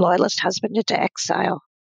follow her loyalist husband into exile,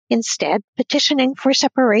 instead petitioning for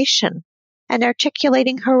separation and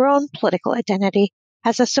articulating her own political identity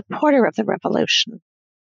as a supporter of the revolution.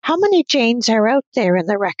 How many Janes are out there in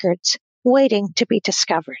the records waiting to be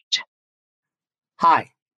discovered?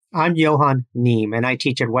 Hi, I'm Johann Neem, and I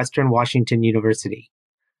teach at Western Washington University.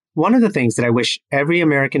 One of the things that I wish every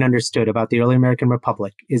American understood about the early American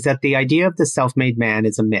Republic is that the idea of the self-made man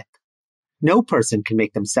is a myth. No person can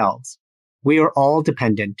make themselves. We are all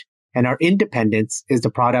dependent, and our independence is the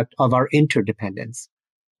product of our interdependence.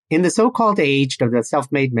 In the so-called age of the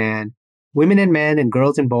self-made man, women and men and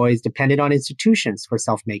girls and boys depended on institutions for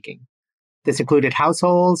self-making. This included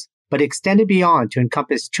households, but extended beyond to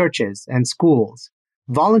encompass churches and schools,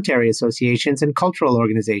 voluntary associations and cultural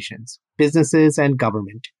organizations, businesses and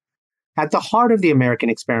government. At the heart of the American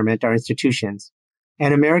experiment are institutions,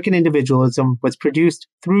 and American individualism was produced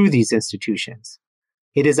through these institutions.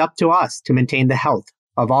 It is up to us to maintain the health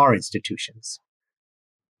of our institutions.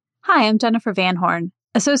 Hi, I'm Jennifer Van Horn,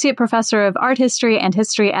 Associate Professor of Art History and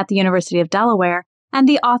History at the University of Delaware, and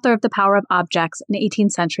the author of The Power of Objects in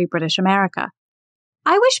 18th Century British America.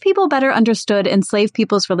 I wish people better understood enslaved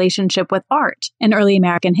people's relationship with art in early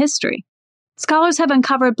American history. Scholars have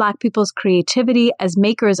uncovered Black people's creativity as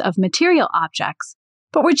makers of material objects,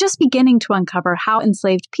 but we're just beginning to uncover how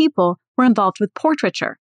enslaved people were involved with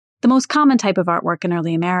portraiture, the most common type of artwork in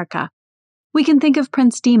early America. We can think of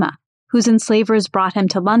Prince Dima, whose enslavers brought him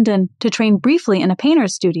to London to train briefly in a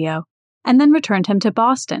painter's studio, and then returned him to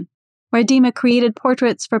Boston, where Dima created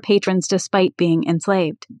portraits for patrons despite being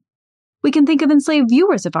enslaved. We can think of enslaved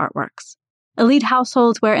viewers of artworks. Elite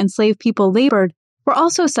households where enslaved people labored were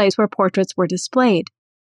also sites where portraits were displayed.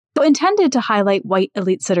 Though intended to highlight white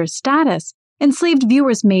elite sitters' status, enslaved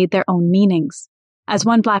viewers made their own meanings. As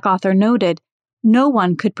one Black author noted, no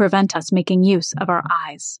one could prevent us making use of our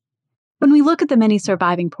eyes. When we look at the many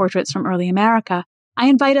surviving portraits from early America, I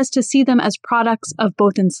invite us to see them as products of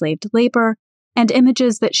both enslaved labor and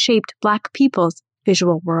images that shaped Black people's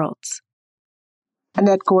visual worlds.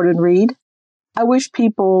 Annette Gordon-Reed. I wish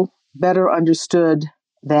people better understood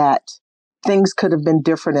that things could have been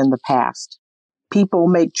different in the past. People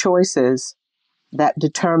make choices that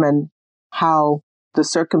determine how the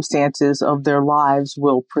circumstances of their lives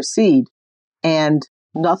will proceed, and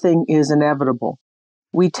nothing is inevitable.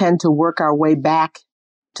 We tend to work our way back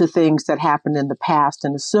to things that happened in the past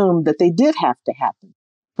and assume that they did have to happen.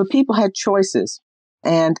 But people had choices.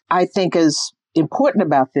 And I think as important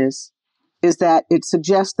about this is that it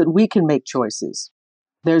suggests that we can make choices.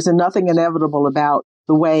 There's nothing inevitable about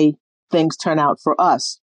the way things turn out for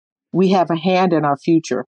us. We have a hand in our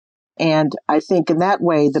future. And I think in that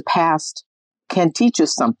way, the past can teach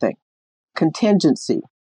us something. Contingency,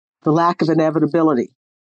 the lack of inevitability,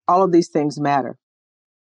 all of these things matter.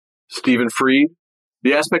 Stephen Freed.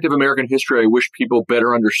 The aspect of American history I wish people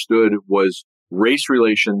better understood was race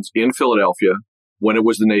relations in Philadelphia when it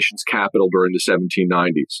was the nation's capital during the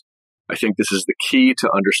 1790s. I think this is the key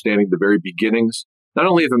to understanding the very beginnings, not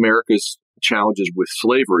only of America's challenges with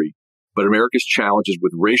slavery, but America's challenges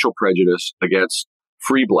with racial prejudice against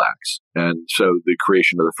free Blacks. And so the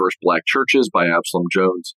creation of the first Black churches by Absalom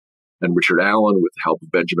Jones and Richard Allen with the help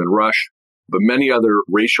of Benjamin Rush, but many other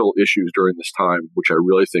racial issues during this time, which I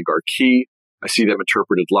really think are key. I see them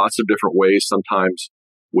interpreted lots of different ways, sometimes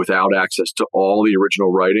without access to all the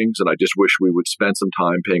original writings. And I just wish we would spend some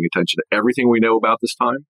time paying attention to everything we know about this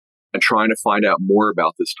time and trying to find out more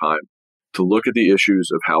about this time, to look at the issues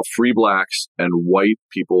of how free Blacks and white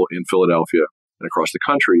people in Philadelphia and across the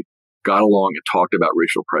country got along and talked about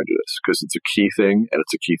racial prejudice, because it's a key thing and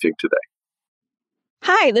it's a key thing today.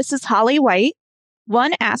 Hi, this is Holly White.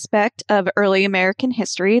 One aspect of early American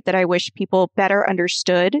history that I wish people better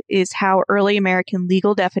understood is how early American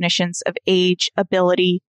legal definitions of age,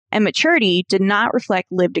 ability, and maturity did not reflect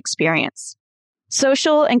lived experience.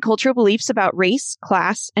 Social and cultural beliefs about race,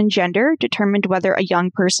 class, and gender determined whether a young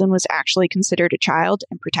person was actually considered a child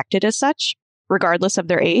and protected as such, regardless of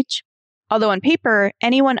their age. Although on paper,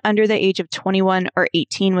 anyone under the age of 21 or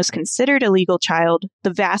 18 was considered a legal child,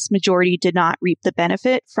 the vast majority did not reap the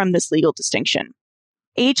benefit from this legal distinction.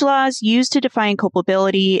 Age laws used to define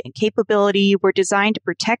culpability and capability were designed to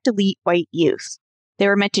protect elite white youth. They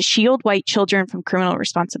were meant to shield white children from criminal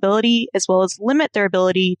responsibility, as well as limit their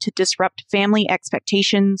ability to disrupt family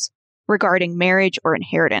expectations regarding marriage or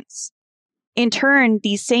inheritance. In turn,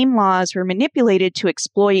 these same laws were manipulated to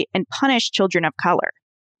exploit and punish children of color,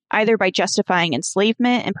 either by justifying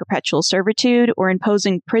enslavement and perpetual servitude or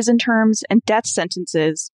imposing prison terms and death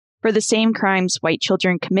sentences for the same crimes white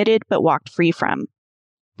children committed but walked free from.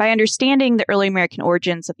 By understanding the early American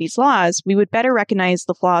origins of these laws, we would better recognize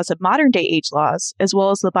the flaws of modern-day age laws, as well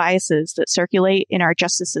as the biases that circulate in our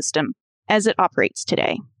justice system as it operates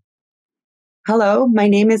today. Hello, my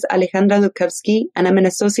name is Alejandra Lukowski, and I'm an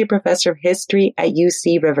associate professor of history at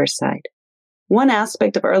UC Riverside. One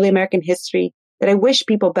aspect of early American history that I wish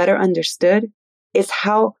people better understood is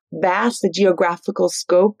how vast the geographical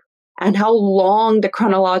scope and how long the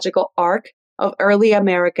chronological arc of early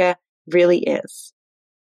America really is.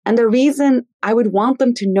 And the reason I would want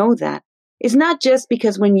them to know that is not just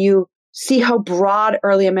because when you see how broad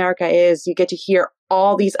early America is, you get to hear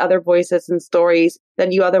all these other voices and stories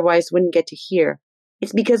that you otherwise wouldn't get to hear.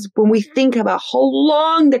 It's because when we think about how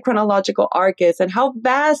long the chronological arc is and how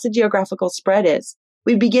vast the geographical spread is,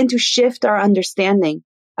 we begin to shift our understanding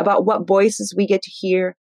about what voices we get to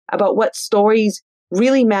hear, about what stories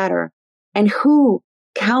really matter, and who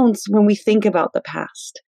counts when we think about the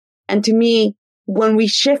past. And to me, when we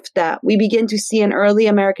shift that, we begin to see an early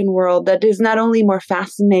American world that is not only more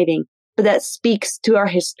fascinating, but that speaks to our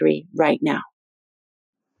history right now.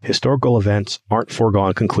 Historical events aren't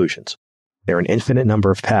foregone conclusions. There are an infinite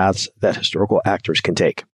number of paths that historical actors can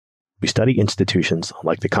take. We study institutions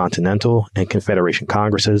like the Continental and Confederation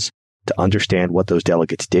Congresses to understand what those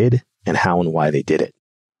delegates did and how and why they did it.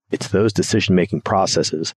 It's those decision-making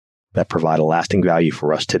processes that provide a lasting value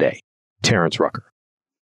for us today. Terrence Rucker.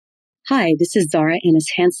 Hi, this is Zara Innes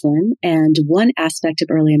Hanslin, and one aspect of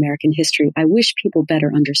early American history I wish people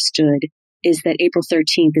better understood is that April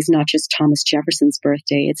 13th is not just Thomas Jefferson's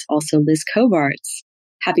birthday, it's also Liz Covart's.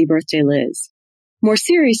 Happy birthday, Liz. More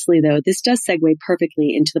seriously, though, this does segue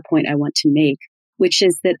perfectly into the point I want to make, which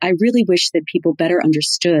is that I really wish that people better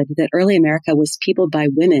understood that early America was peopled by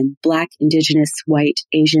women, Black, Indigenous, white,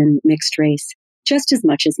 Asian, mixed race, just as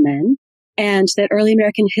much as men. And that early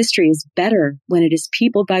American history is better when it is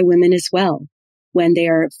peopled by women as well, when they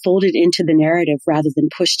are folded into the narrative rather than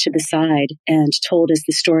pushed to the side and told as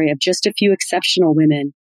the story of just a few exceptional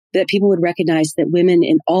women, that people would recognize that women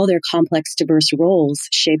in all their complex, diverse roles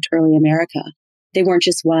shaped early America. They weren't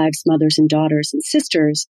just wives, mothers, and daughters and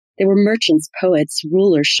sisters. They were merchants, poets,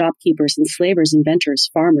 rulers, shopkeepers, enslavers, inventors,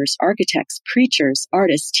 farmers, architects, preachers,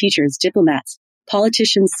 artists, teachers, diplomats,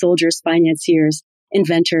 politicians, soldiers, financiers,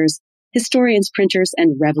 inventors, historians, printers,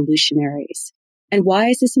 and revolutionaries. And why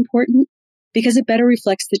is this important? Because it better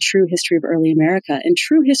reflects the true history of early America, and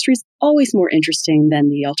true history is always more interesting than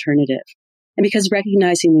the alternative. And because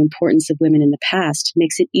recognizing the importance of women in the past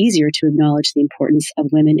makes it easier to acknowledge the importance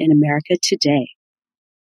of women in America today.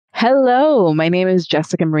 Hello, my name is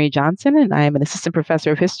Jessica Marie Johnson, and I am an assistant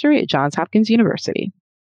professor of history at Johns Hopkins University.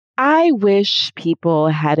 I wish people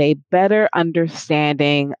had a better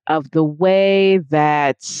understanding of the way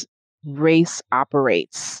that race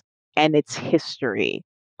operates and its history.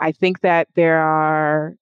 I think that there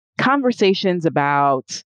are conversations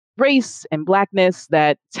about race and Blackness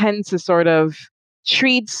that tend to sort of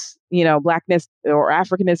treat, Blackness or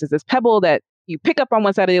Africanness as this pebble that you pick up on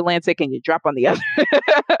one side of the Atlantic and you drop on the other.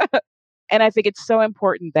 And I think it's so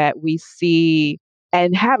important that we see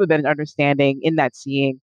and have a better understanding in that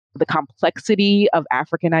seeing the complexity of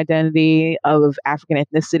African identity, of African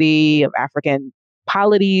ethnicity, of African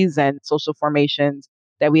polities and social formations,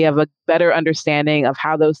 that we have a better understanding of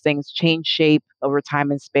how those things change shape over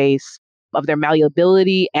time and space, of their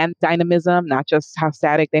malleability and dynamism, not just how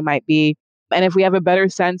static they might be. And if we have a better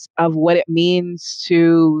sense of what it means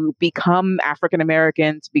to become African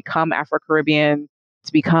American, to become Afro-Caribbean,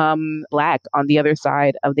 to become Black on the other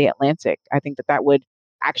side of the Atlantic, I think that that would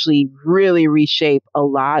actually really reshape a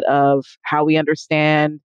lot of how we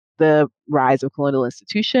understand the rise of colonial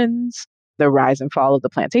institutions, the rise and fall of the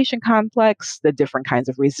plantation complex, the different kinds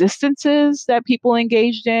of resistances that people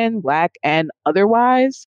engaged in, Black and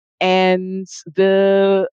otherwise, and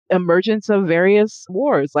the emergence of various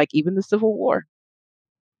wars, like even the Civil War.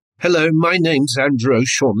 Hello, my name's Andrew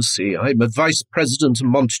O'Shaughnessy. I'm a vice president of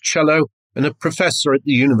Monticello and a professor at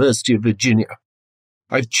the University of Virginia.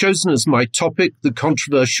 I've chosen as my topic the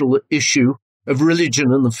controversial issue of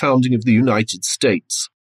religion and the founding of the United States.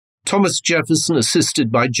 Thomas Jefferson,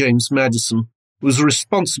 assisted by James Madison, was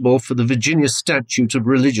responsible for the Virginia Statute of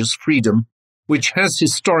Religious Freedom, which has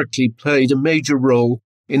historically played a major role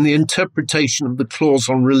in the interpretation of the clause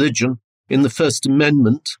on religion in the First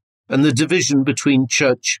Amendment and the division between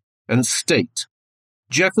church and state.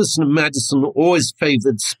 Jefferson and Madison always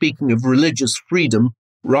favored speaking of religious freedom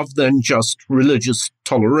rather than just religious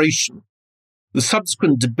toleration. The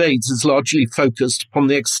subsequent debate is largely focused upon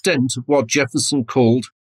the extent of what Jefferson called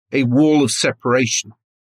a wall of separation.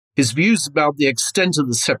 His views about the extent of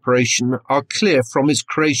the separation are clear from his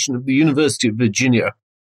creation of the University of Virginia,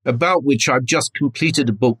 about which I've just completed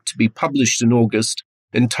a book to be published in August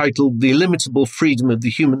entitled The Illimitable Freedom of the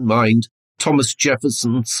Human Mind, Thomas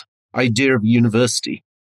Jefferson's Idea of a University.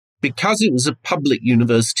 Because it was a public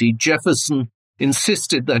university, Jefferson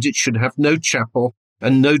insisted that it should have no chapel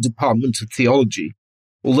and no department of theology.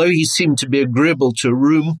 Although he seemed to be agreeable to a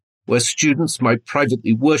room where students might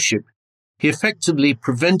privately worship, he effectively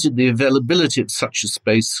prevented the availability of such a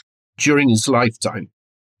space during his lifetime.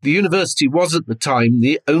 The university was at the time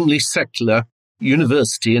the only secular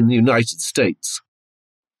university in the United States.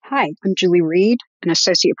 Hi, I'm Julie Reed, an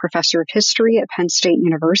associate professor of history at Penn State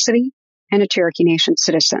University and a Cherokee Nation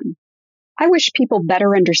citizen. I wish people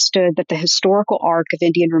better understood that the historical arc of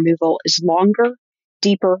Indian removal is longer,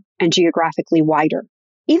 deeper, and geographically wider.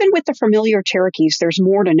 Even with the familiar Cherokees, there's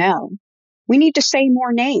more to know. We need to say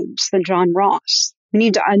more names than John Ross. We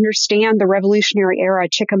need to understand the Revolutionary era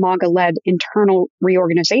Chickamauga-led internal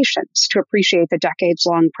reorganizations to appreciate the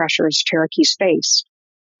decades-long pressures Cherokees faced.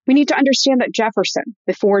 We need to understand that Jefferson,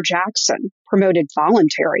 before Jackson, promoted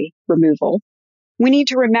voluntary removal. We need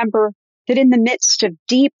to remember that in the midst of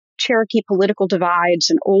deep Cherokee political divides,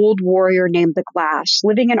 an old warrior named the Glass,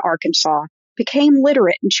 living in Arkansas, became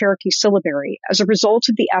literate in Cherokee syllabary as a result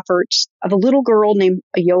of the efforts of a little girl named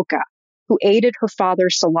Ayoka, who aided her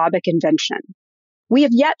father's syllabic invention. We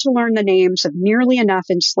have yet to learn the names of nearly enough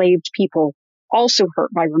enslaved people also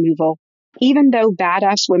hurt by removal, even though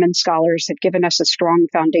badass women scholars have given us a strong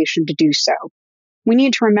foundation to do so. We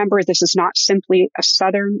need to remember this is not simply a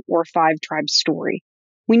Southern or five-tribe story.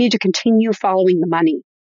 We need to continue following the money.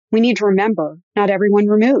 We need to remember not everyone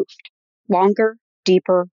removed. Longer,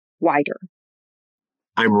 deeper, wider.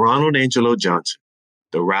 I'm Ronald Angelo Johnson,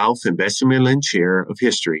 the Ralph and Bessie Midland Chair of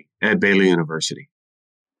History at Baylor University.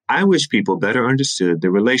 I wish people better understood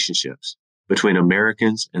the relationships between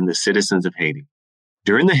Americans and the citizens of Haiti.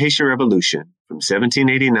 During the Haitian Revolution from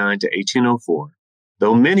 1789 to 1804,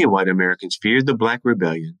 though many white Americans feared the Black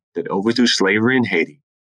Rebellion that overthrew slavery in Haiti,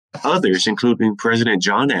 others, including President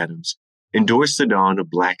John Adams, endorsed the dawn of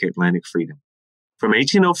Black Atlantic freedom. From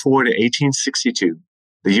 1804 to 1862,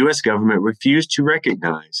 the U.S. government refused to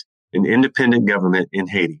recognize an independent government in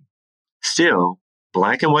Haiti. Still,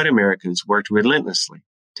 Black and white Americans worked relentlessly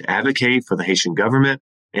to advocate for the Haitian government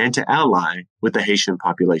and to ally with the Haitian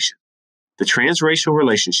population. The transracial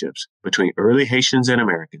relationships between early Haitians and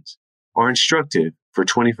Americans are instructive for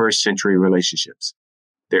 21st century relationships.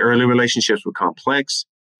 The early relationships were complex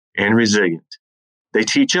and resilient. They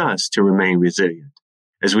teach us to remain resilient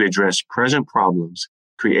as we address present problems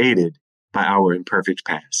created by our imperfect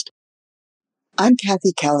past. I'm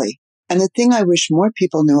Kathy Kelly, and the thing I wish more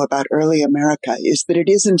people knew about early America is that it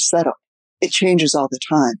isn't settled. It changes all the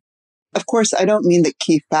time. Of course, I don't mean that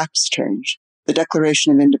key facts change. The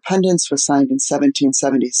Declaration of Independence was signed in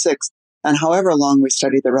 1776, and however long we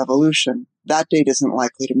study the Revolution, that date isn't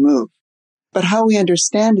likely to move. But how we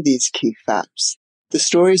understand these key facts, the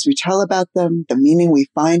stories we tell about them, the meaning we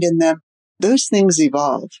find in them, those things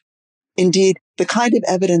evolve. Indeed, the kind of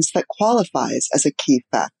evidence that qualifies as a key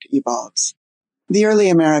fact evolves. The early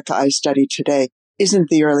America I study today isn't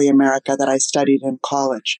the early America that I studied in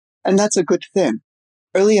college, and that's a good thing.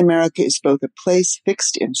 Early America is both a place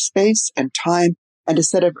fixed in space and time and a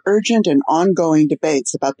set of urgent and ongoing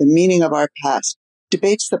debates about the meaning of our past,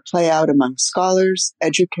 debates that play out among scholars,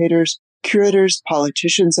 educators, curators,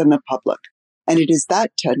 politicians, and the public. And it is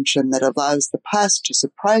that tension that allows the past to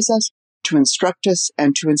surprise us, to instruct us,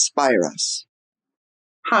 and to inspire us.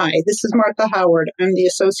 Hi, this is Martha Howard. I'm the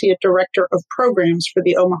Associate Director of Programs for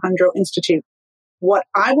the Omohundro Institute. What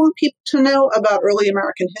I want people to know about early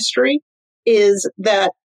American history is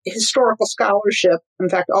that historical scholarship, in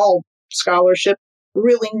fact, all scholarship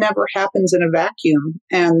really never happens in a vacuum,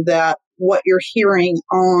 and that what you're hearing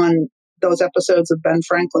on those episodes of Ben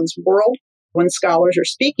Franklin's World when scholars are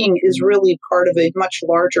speaking is really part of a much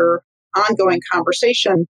larger ongoing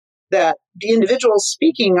conversation, that the individuals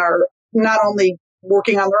speaking are not only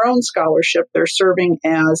working on their own scholarship, they're serving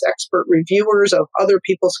as expert reviewers of other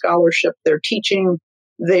people's scholarship, they're teaching,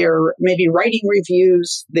 they're maybe writing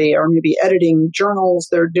reviews, they are maybe editing journals,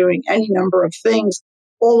 they're doing any number of things,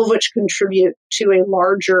 all of which contribute to a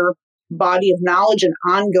larger body of knowledge and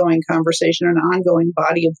ongoing conversation, an ongoing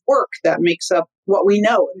body of work that makes up what we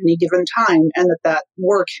know at any given time, and that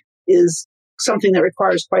work is something that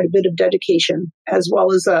requires quite a bit of dedication as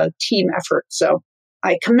well as a team effort. So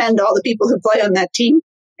I commend all the people who play on that team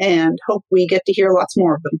and hope we get to hear lots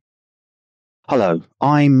more of them. Hello,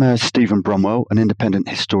 I'm Stephen Bromwell, an independent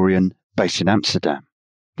historian based in Amsterdam.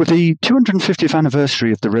 With the 250th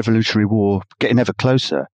anniversary of the Revolutionary War getting ever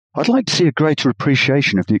closer, I'd like to see a greater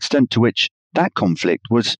appreciation of the extent to which that conflict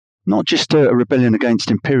was not just a rebellion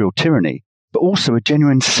against imperial tyranny, but also a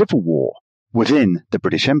genuine civil war within the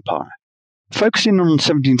British Empire. Focusing on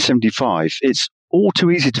 1775, it's all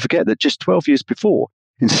too easy to forget that just 12 years before,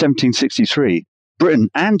 in 1763, Britain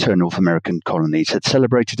and her North American colonies had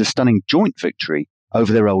celebrated a stunning joint victory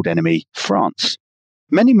over their old enemy, France.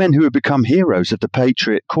 Many men who had become heroes of the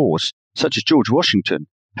Patriot cause, such as George Washington,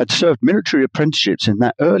 had served military apprenticeships in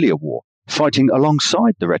that earlier war, fighting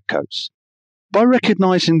alongside the Redcoats. By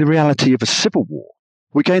recognizing the reality of a civil war,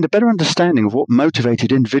 we gained a better understanding of what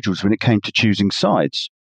motivated individuals when it came to choosing sides,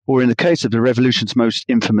 or in the case of the Revolution's most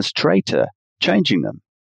infamous traitor, changing them.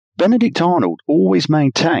 Benedict Arnold always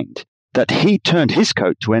maintained that he turned his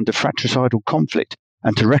coat to end a fratricidal conflict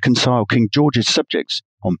and to reconcile King George's subjects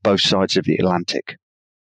on both sides of the Atlantic.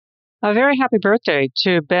 A very happy birthday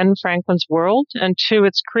to Ben Franklin's World and to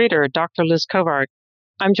its creator, Dr. Liz Kovart.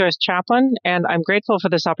 I'm Joyce Chaplin, and I'm grateful for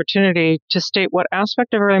this opportunity to state what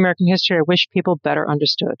aspect of early American history I wish people better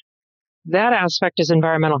understood. That aspect is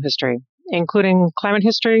environmental history, including climate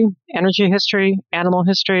history, energy history, animal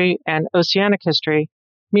history, and oceanic history,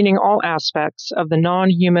 meaning all aspects of the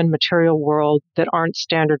non-human material world that aren't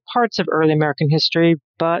standard parts of early American history,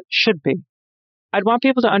 but should be. I'd want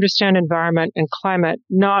people to understand environment and climate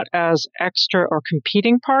not as extra or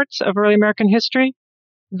competing parts of early American history.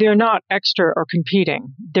 They're not extra or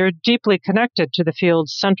competing. They're deeply connected to the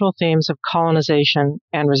field's central themes of colonization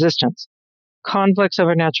and resistance, conflicts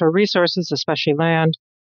over natural resources, especially land,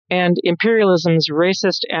 and imperialism's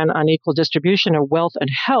racist and unequal distribution of wealth and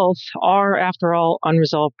health are, after all,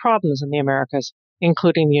 unresolved problems in the Americas,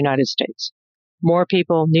 including the United States. More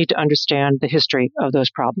people need to understand the history of those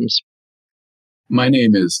problems. My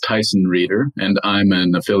name is Tyson Reeder, and I'm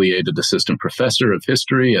an affiliated assistant professor of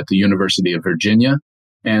history at the University of Virginia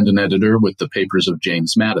and an editor with the papers of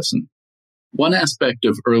James Madison. One aspect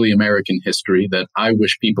of early American history that I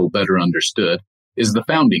wish people better understood is the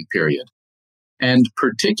founding period, and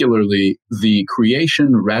particularly the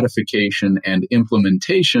creation, ratification, and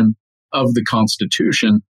implementation of the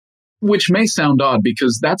Constitution, which may sound odd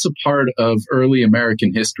because that's a part of early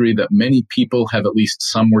American history that many people have at least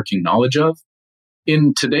some working knowledge of.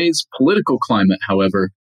 In today's political climate,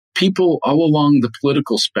 however, people all along the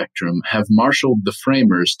political spectrum have marshaled the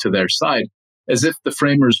framers to their side as if the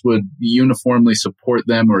framers would uniformly support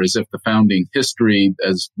them, or as if the founding history,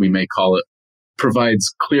 as we may call it,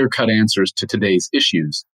 provides clear-cut answers to today's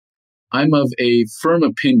issues. I'm of a firm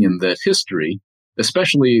opinion that history,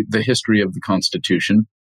 especially the history of the Constitution,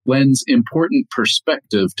 lends important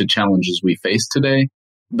perspective to challenges we face today,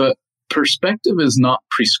 but perspective is not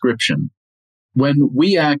prescription. When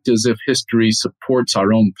we act as if history supports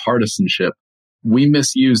our own partisanship, we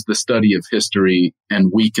misuse the study of history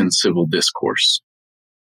and weaken civil discourse.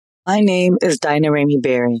 My name is Dinah Ramey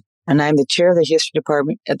Berry, and I'm the chair of the History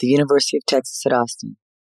Department at the University of Texas at Austin.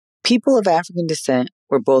 People of African descent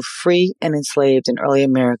were both free and enslaved in early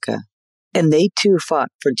America, and they too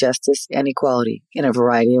fought for justice and equality in a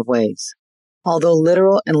variety of ways. Although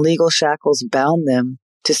literal and legal shackles bound them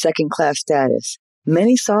to second-class status,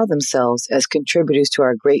 many saw themselves as contributors to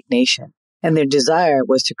our great nation, and their desire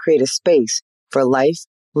was to create a space for life,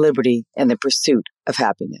 liberty, and the pursuit of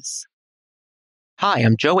happiness. Hi,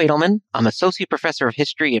 I'm Joe Edelman. I'm Associate Professor of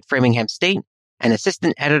History at Framingham State and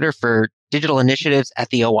Assistant Editor for Digital Initiatives at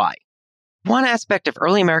the OI. One aspect of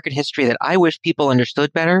early American history that I wish people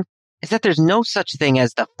understood better is that there's no such thing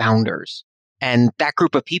as the founders. And that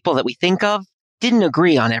group of people that we think of didn't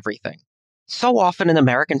agree on everything. So often in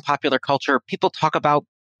American popular culture, people talk about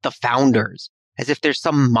the founders as if there's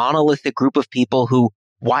some monolithic group of people who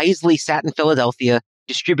wisely sat in Philadelphia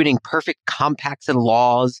distributing perfect compacts and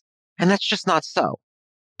laws, and that's just not so.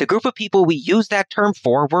 The group of people we use that term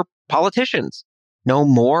for were politicians, no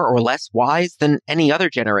more or less wise than any other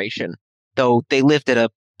generation, though they lived at a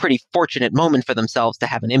pretty fortunate moment for themselves to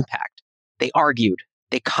have an impact. They argued,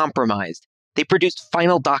 they compromised, they produced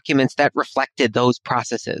final documents that reflected those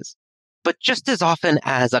processes. But just as often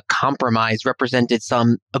as a compromise represented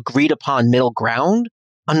some agreed-upon middle ground,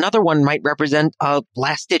 another one might represent a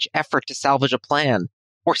last-ditch effort to salvage a plan,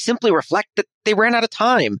 or simply reflect that they ran out of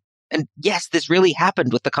time. And yes, this really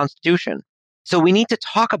happened with the Constitution. So we need to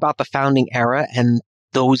talk about the founding era and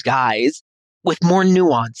those guys with more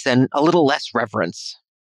nuance and a little less reverence.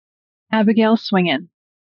 Abigail Swingen.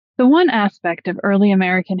 The one aspect of early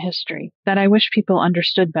American history that I wish people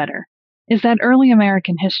understood better is that early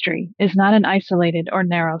American history is not an isolated or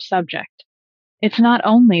narrow subject. It's not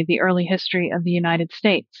only the early history of the United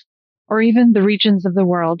States, or even the regions of the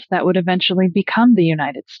world that would eventually become the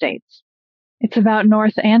United States. It's about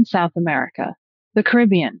North and South America, the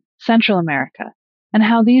Caribbean, Central America, and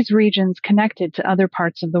how these regions connected to other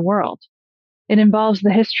parts of the world. It involves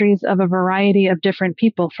the histories of a variety of different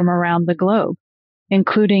people from around the globe,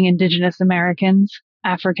 including Indigenous Americans,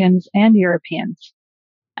 Africans, and Europeans.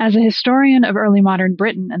 As a historian of early modern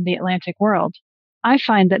Britain and the Atlantic world, I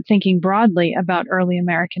find that thinking broadly about early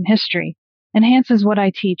American history enhances what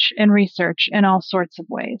I teach and research in all sorts of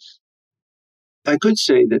ways. I could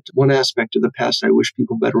say that one aspect of the past I wish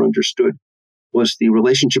people better understood was the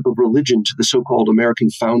relationship of religion to the so-called American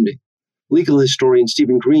founding. Legal historian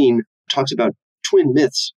Stephen Green talks about twin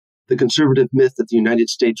myths: the conservative myth that the United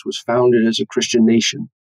States was founded as a Christian nation,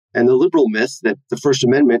 and the liberal myth that the First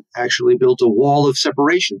Amendment actually built a wall of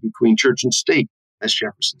separation between church and state, as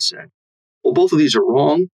Jefferson said. Well, both of these are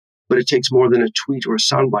wrong, but it takes more than a tweet or a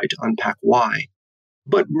soundbite to unpack why.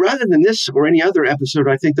 But rather than this or any other episode,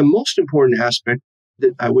 I think the most important aspect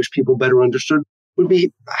that I wish people better understood would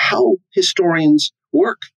be how historians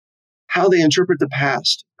work, how they interpret the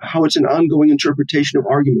past, how it's an ongoing interpretation of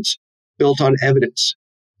arguments built on evidence.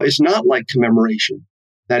 It's not like commemoration.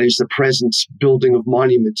 That is the presence building of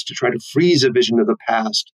monuments to try to freeze a vision of the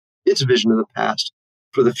past, its vision of the past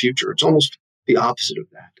for the future. It's almost the opposite of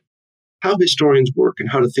that. How historians work and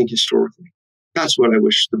how to think historically. That's what I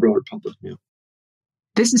wish the broader public knew.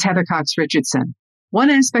 This is Heather Cox Richardson. One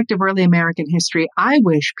aspect of early American history I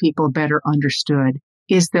wish people better understood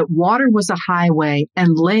is that water was a highway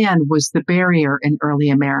and land was the barrier in early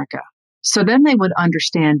America. So then they would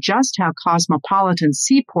understand just how cosmopolitan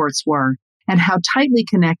seaports were and how tightly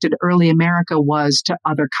connected early America was to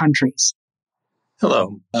other countries.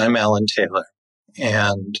 Hello, I'm Alan Taylor,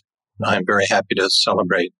 and I'm very happy to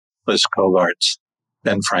celebrate Liz Covart's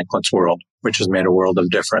Ben Franklin's World, which has made a world of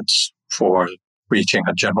difference for reaching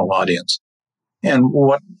a general audience. And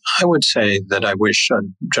what I would say that I wish a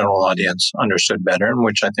general audience understood better, and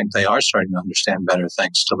which I think they are starting to understand better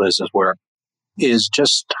thanks to Liz's work, is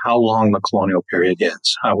just how long the colonial period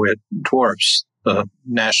is, how it dwarfs the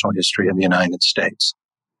national history of the United States.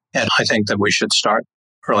 And I think that we should start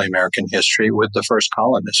early American history with the first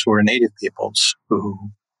colonists, who were native peoples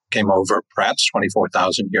who came over perhaps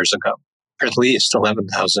 24,000 years ago, or at least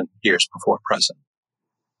 11,000 years before present.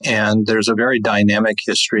 And there's a very dynamic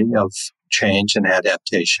history of change and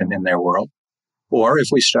adaptation in their world. Or if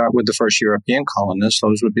we start with the first European colonists,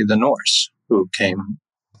 those would be the Norse, who came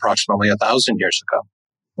approximately 1,000 years ago.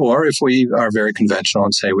 Or if we are very conventional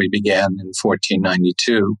and say we began in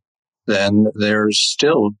 1492, then there's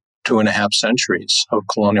still 2.5 centuries of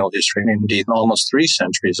colonial history, indeed almost 3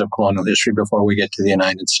 centuries of colonial history before we get to the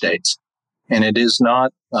United States. And it is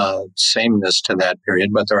not sameness to that period,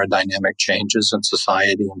 but there are dynamic changes in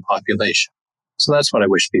society and population. So that's what I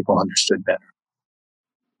wish people understood better.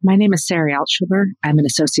 My name is Sarah Altshuler. I'm an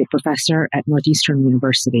associate professor at Northeastern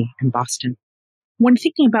University in Boston. When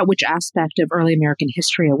thinking about which aspect of early American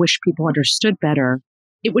history I wish people understood better,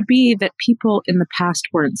 it would be that people in the past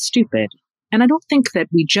weren't stupid. And I don't think that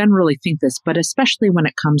we generally think this, but especially when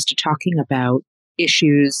it comes to talking about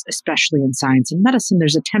issues, especially in science and medicine,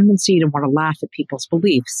 there's a tendency to want to laugh at people's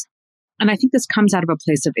beliefs. And I think this comes out of a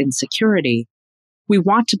place of insecurity. We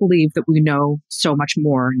want to believe that we know so much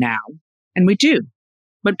more now, and we do.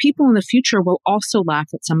 But people in the future will also laugh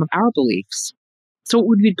at some of our beliefs. So it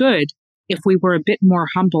would be good if we were a bit more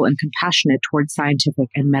humble and compassionate towards scientific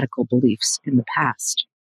and medical beliefs in the past.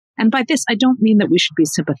 And by this, I don't mean that we should be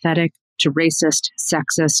sympathetic to racist,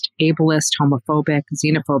 sexist, ableist, homophobic,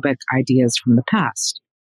 xenophobic ideas from the past.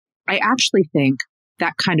 I actually think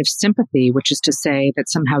that kind of sympathy, which is to say that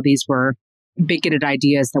somehow these were bigoted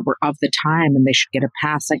ideas that were of the time and they should get a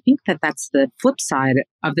pass, I think that that's the flip side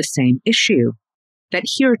of the same issue. That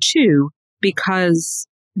here too, because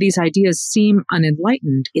these ideas seem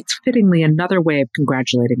unenlightened, it's fittingly another way of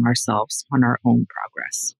congratulating ourselves on our own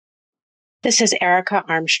progress. This is Erica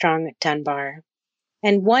Armstrong Dunbar.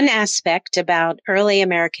 And one aspect about early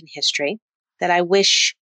American history that I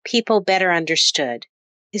wish people better understood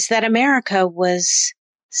is that America was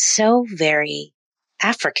so very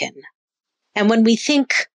African. And when we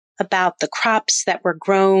think about the crops that were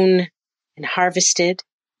grown and harvested,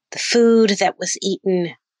 the food that was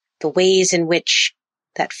eaten, the ways in which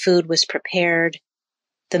that food was prepared,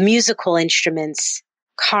 the musical instruments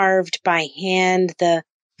carved by hand, the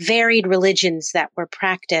varied religions that were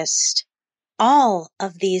practiced, all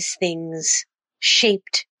of these things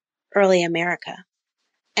shaped early America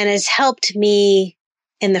and has helped me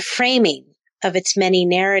in the framing of its many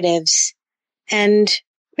narratives and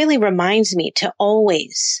really reminds me to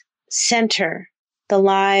always center the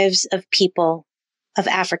lives of people of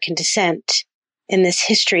African descent in this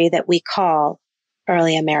history that we call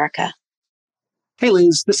early America. Hey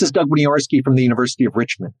Liz, this is Doug Winiarski from the University of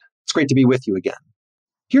Richmond. It's great to be with you again.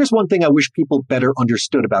 Here's one thing I wish people better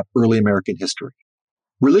understood about early American history.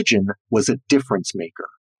 Religion was a difference maker.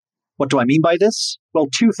 What do I mean by this? Well,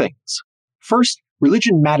 two things. First,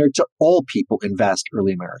 religion mattered to all people in vast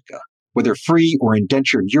early America, whether free or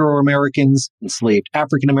indentured Euro-Americans, enslaved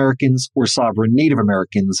African Americans, or sovereign Native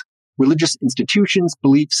Americans. Religious institutions,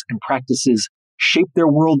 beliefs, and practices shaped their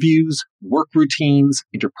worldviews, work routines,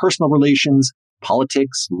 interpersonal relations,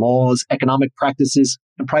 politics, laws, economic practices,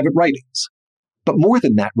 and private writings. But more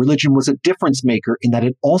than that, religion was a difference maker in that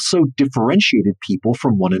it also differentiated people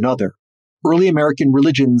from one another. Early American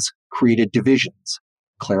religions created divisions,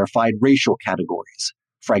 clarified racial categories,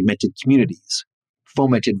 fragmented communities,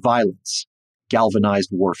 fomented violence, galvanized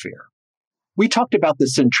warfare. We talked about the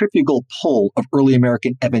centrifugal pull of early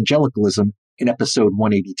American evangelicalism in episode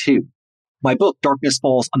 182. My book, Darkness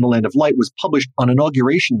Falls on the Land of Light, was published on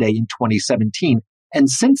Inauguration Day in 2017, and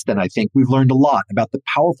since then I think we've learned a lot about the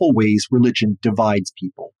powerful ways religion divides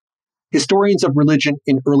people. Historians of religion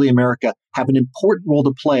in early America have an important role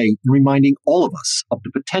to play in reminding all of us of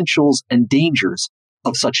the potentials and dangers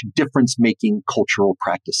of such difference-making cultural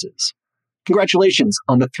practices. Congratulations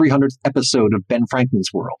on the 300th episode of Ben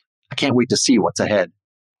Franklin's World. I can't wait to see what's ahead.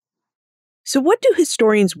 So what do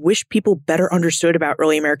historians wish people better understood about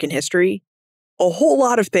early American history? A whole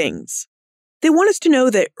lot of things. They want us to know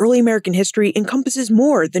that early American history encompasses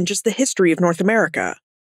more than just the history of North America,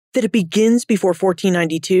 that it begins before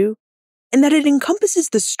 1492, and that it encompasses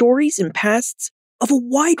the stories and pasts of a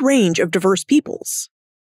wide range of diverse peoples.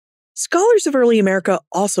 Scholars of early America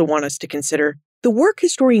also want us to consider the work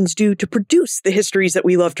historians do to produce the histories that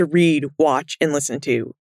we love to read, watch, and listen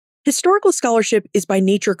to. Historical scholarship is by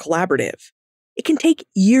nature collaborative. It can take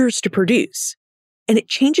years to produce, and it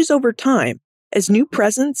changes over time as new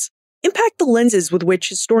presents impact the lenses with which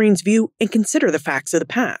historians view and consider the facts of the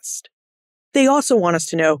past. They also want us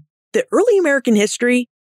to know that early American history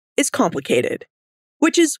is complicated,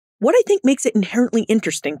 which is what I think makes it inherently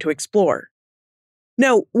interesting to explore.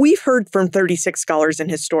 Now, we've heard from 36 scholars and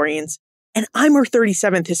historians, and I'm our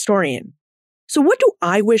 37th historian. So what do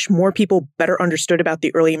I wish more people better understood about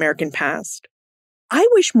the early American past? I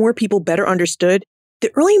wish more people better understood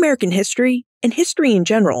that early American history, and history in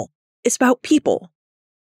general, is about people.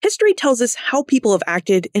 History tells us how people have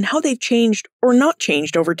acted and how they've changed or not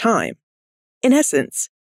changed over time. In essence,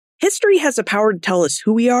 history has the power to tell us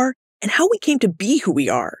who we are and how we came to be who we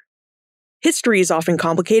are. History is often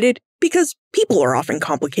complicated because people are often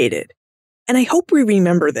complicated. And I hope we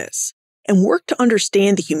remember this and work to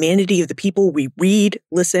understand the humanity of the people we read,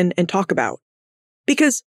 listen, and talk about.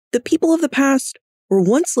 Because the people of the past were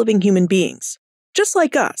once living human beings, just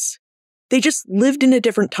like us. They just lived in a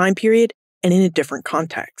different time period and in a different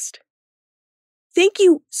context. Thank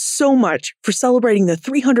you so much for celebrating the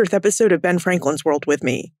 300th episode of Ben Franklin's World with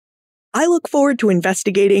me. I look forward to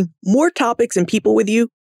investigating more topics and people with you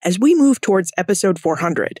as we move towards episode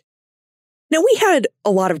 400. Now, we had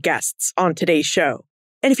a lot of guests on today's show,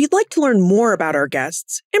 and if you'd like to learn more about our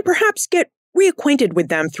guests and perhaps get reacquainted with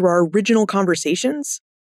them through our original conversations,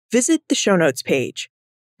 visit the show notes page,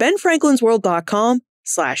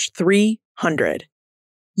 benfranklinsworld.com/300.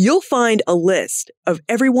 You'll find a list of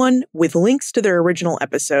everyone with links to their original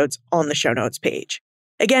episodes on the show notes page.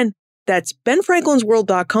 Again, that's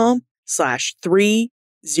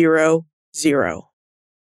benfranklinsworld.com/300.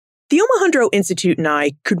 The Omohundro Institute and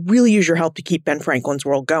I could really use your help to keep Ben Franklin's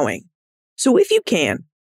World going. So if you can,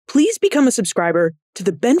 please become a subscriber to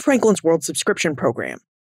the Ben Franklin's World subscription program.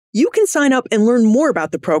 You can sign up and learn more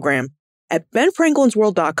about the program at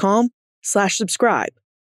benfranklinsworld.com/subscribe.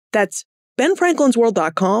 That's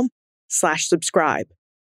benfranklinsworld.com/subscribe.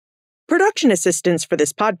 Production assistance for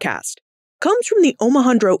this podcast comes from the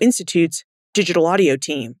Omohundro Institute's digital audio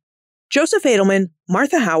team: Joseph Edelman,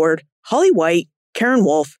 Martha Howard, Holly White, Karen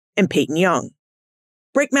Wolf, and Peyton Young.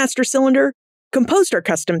 Breakmaster Cylinder composed our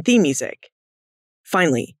custom theme music.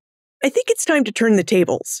 Finally, I think it's time to turn the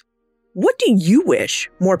tables. What do you wish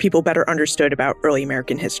more people better understood about early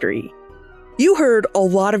American history? You heard a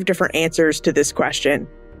lot of different answers to this question,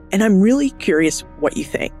 and I'm really curious what you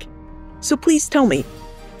think. So please tell me.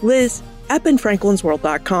 Liz at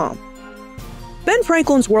benfranklinsworld.com. Ben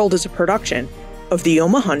Franklin's World is a production of the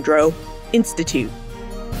Omohundro Institute.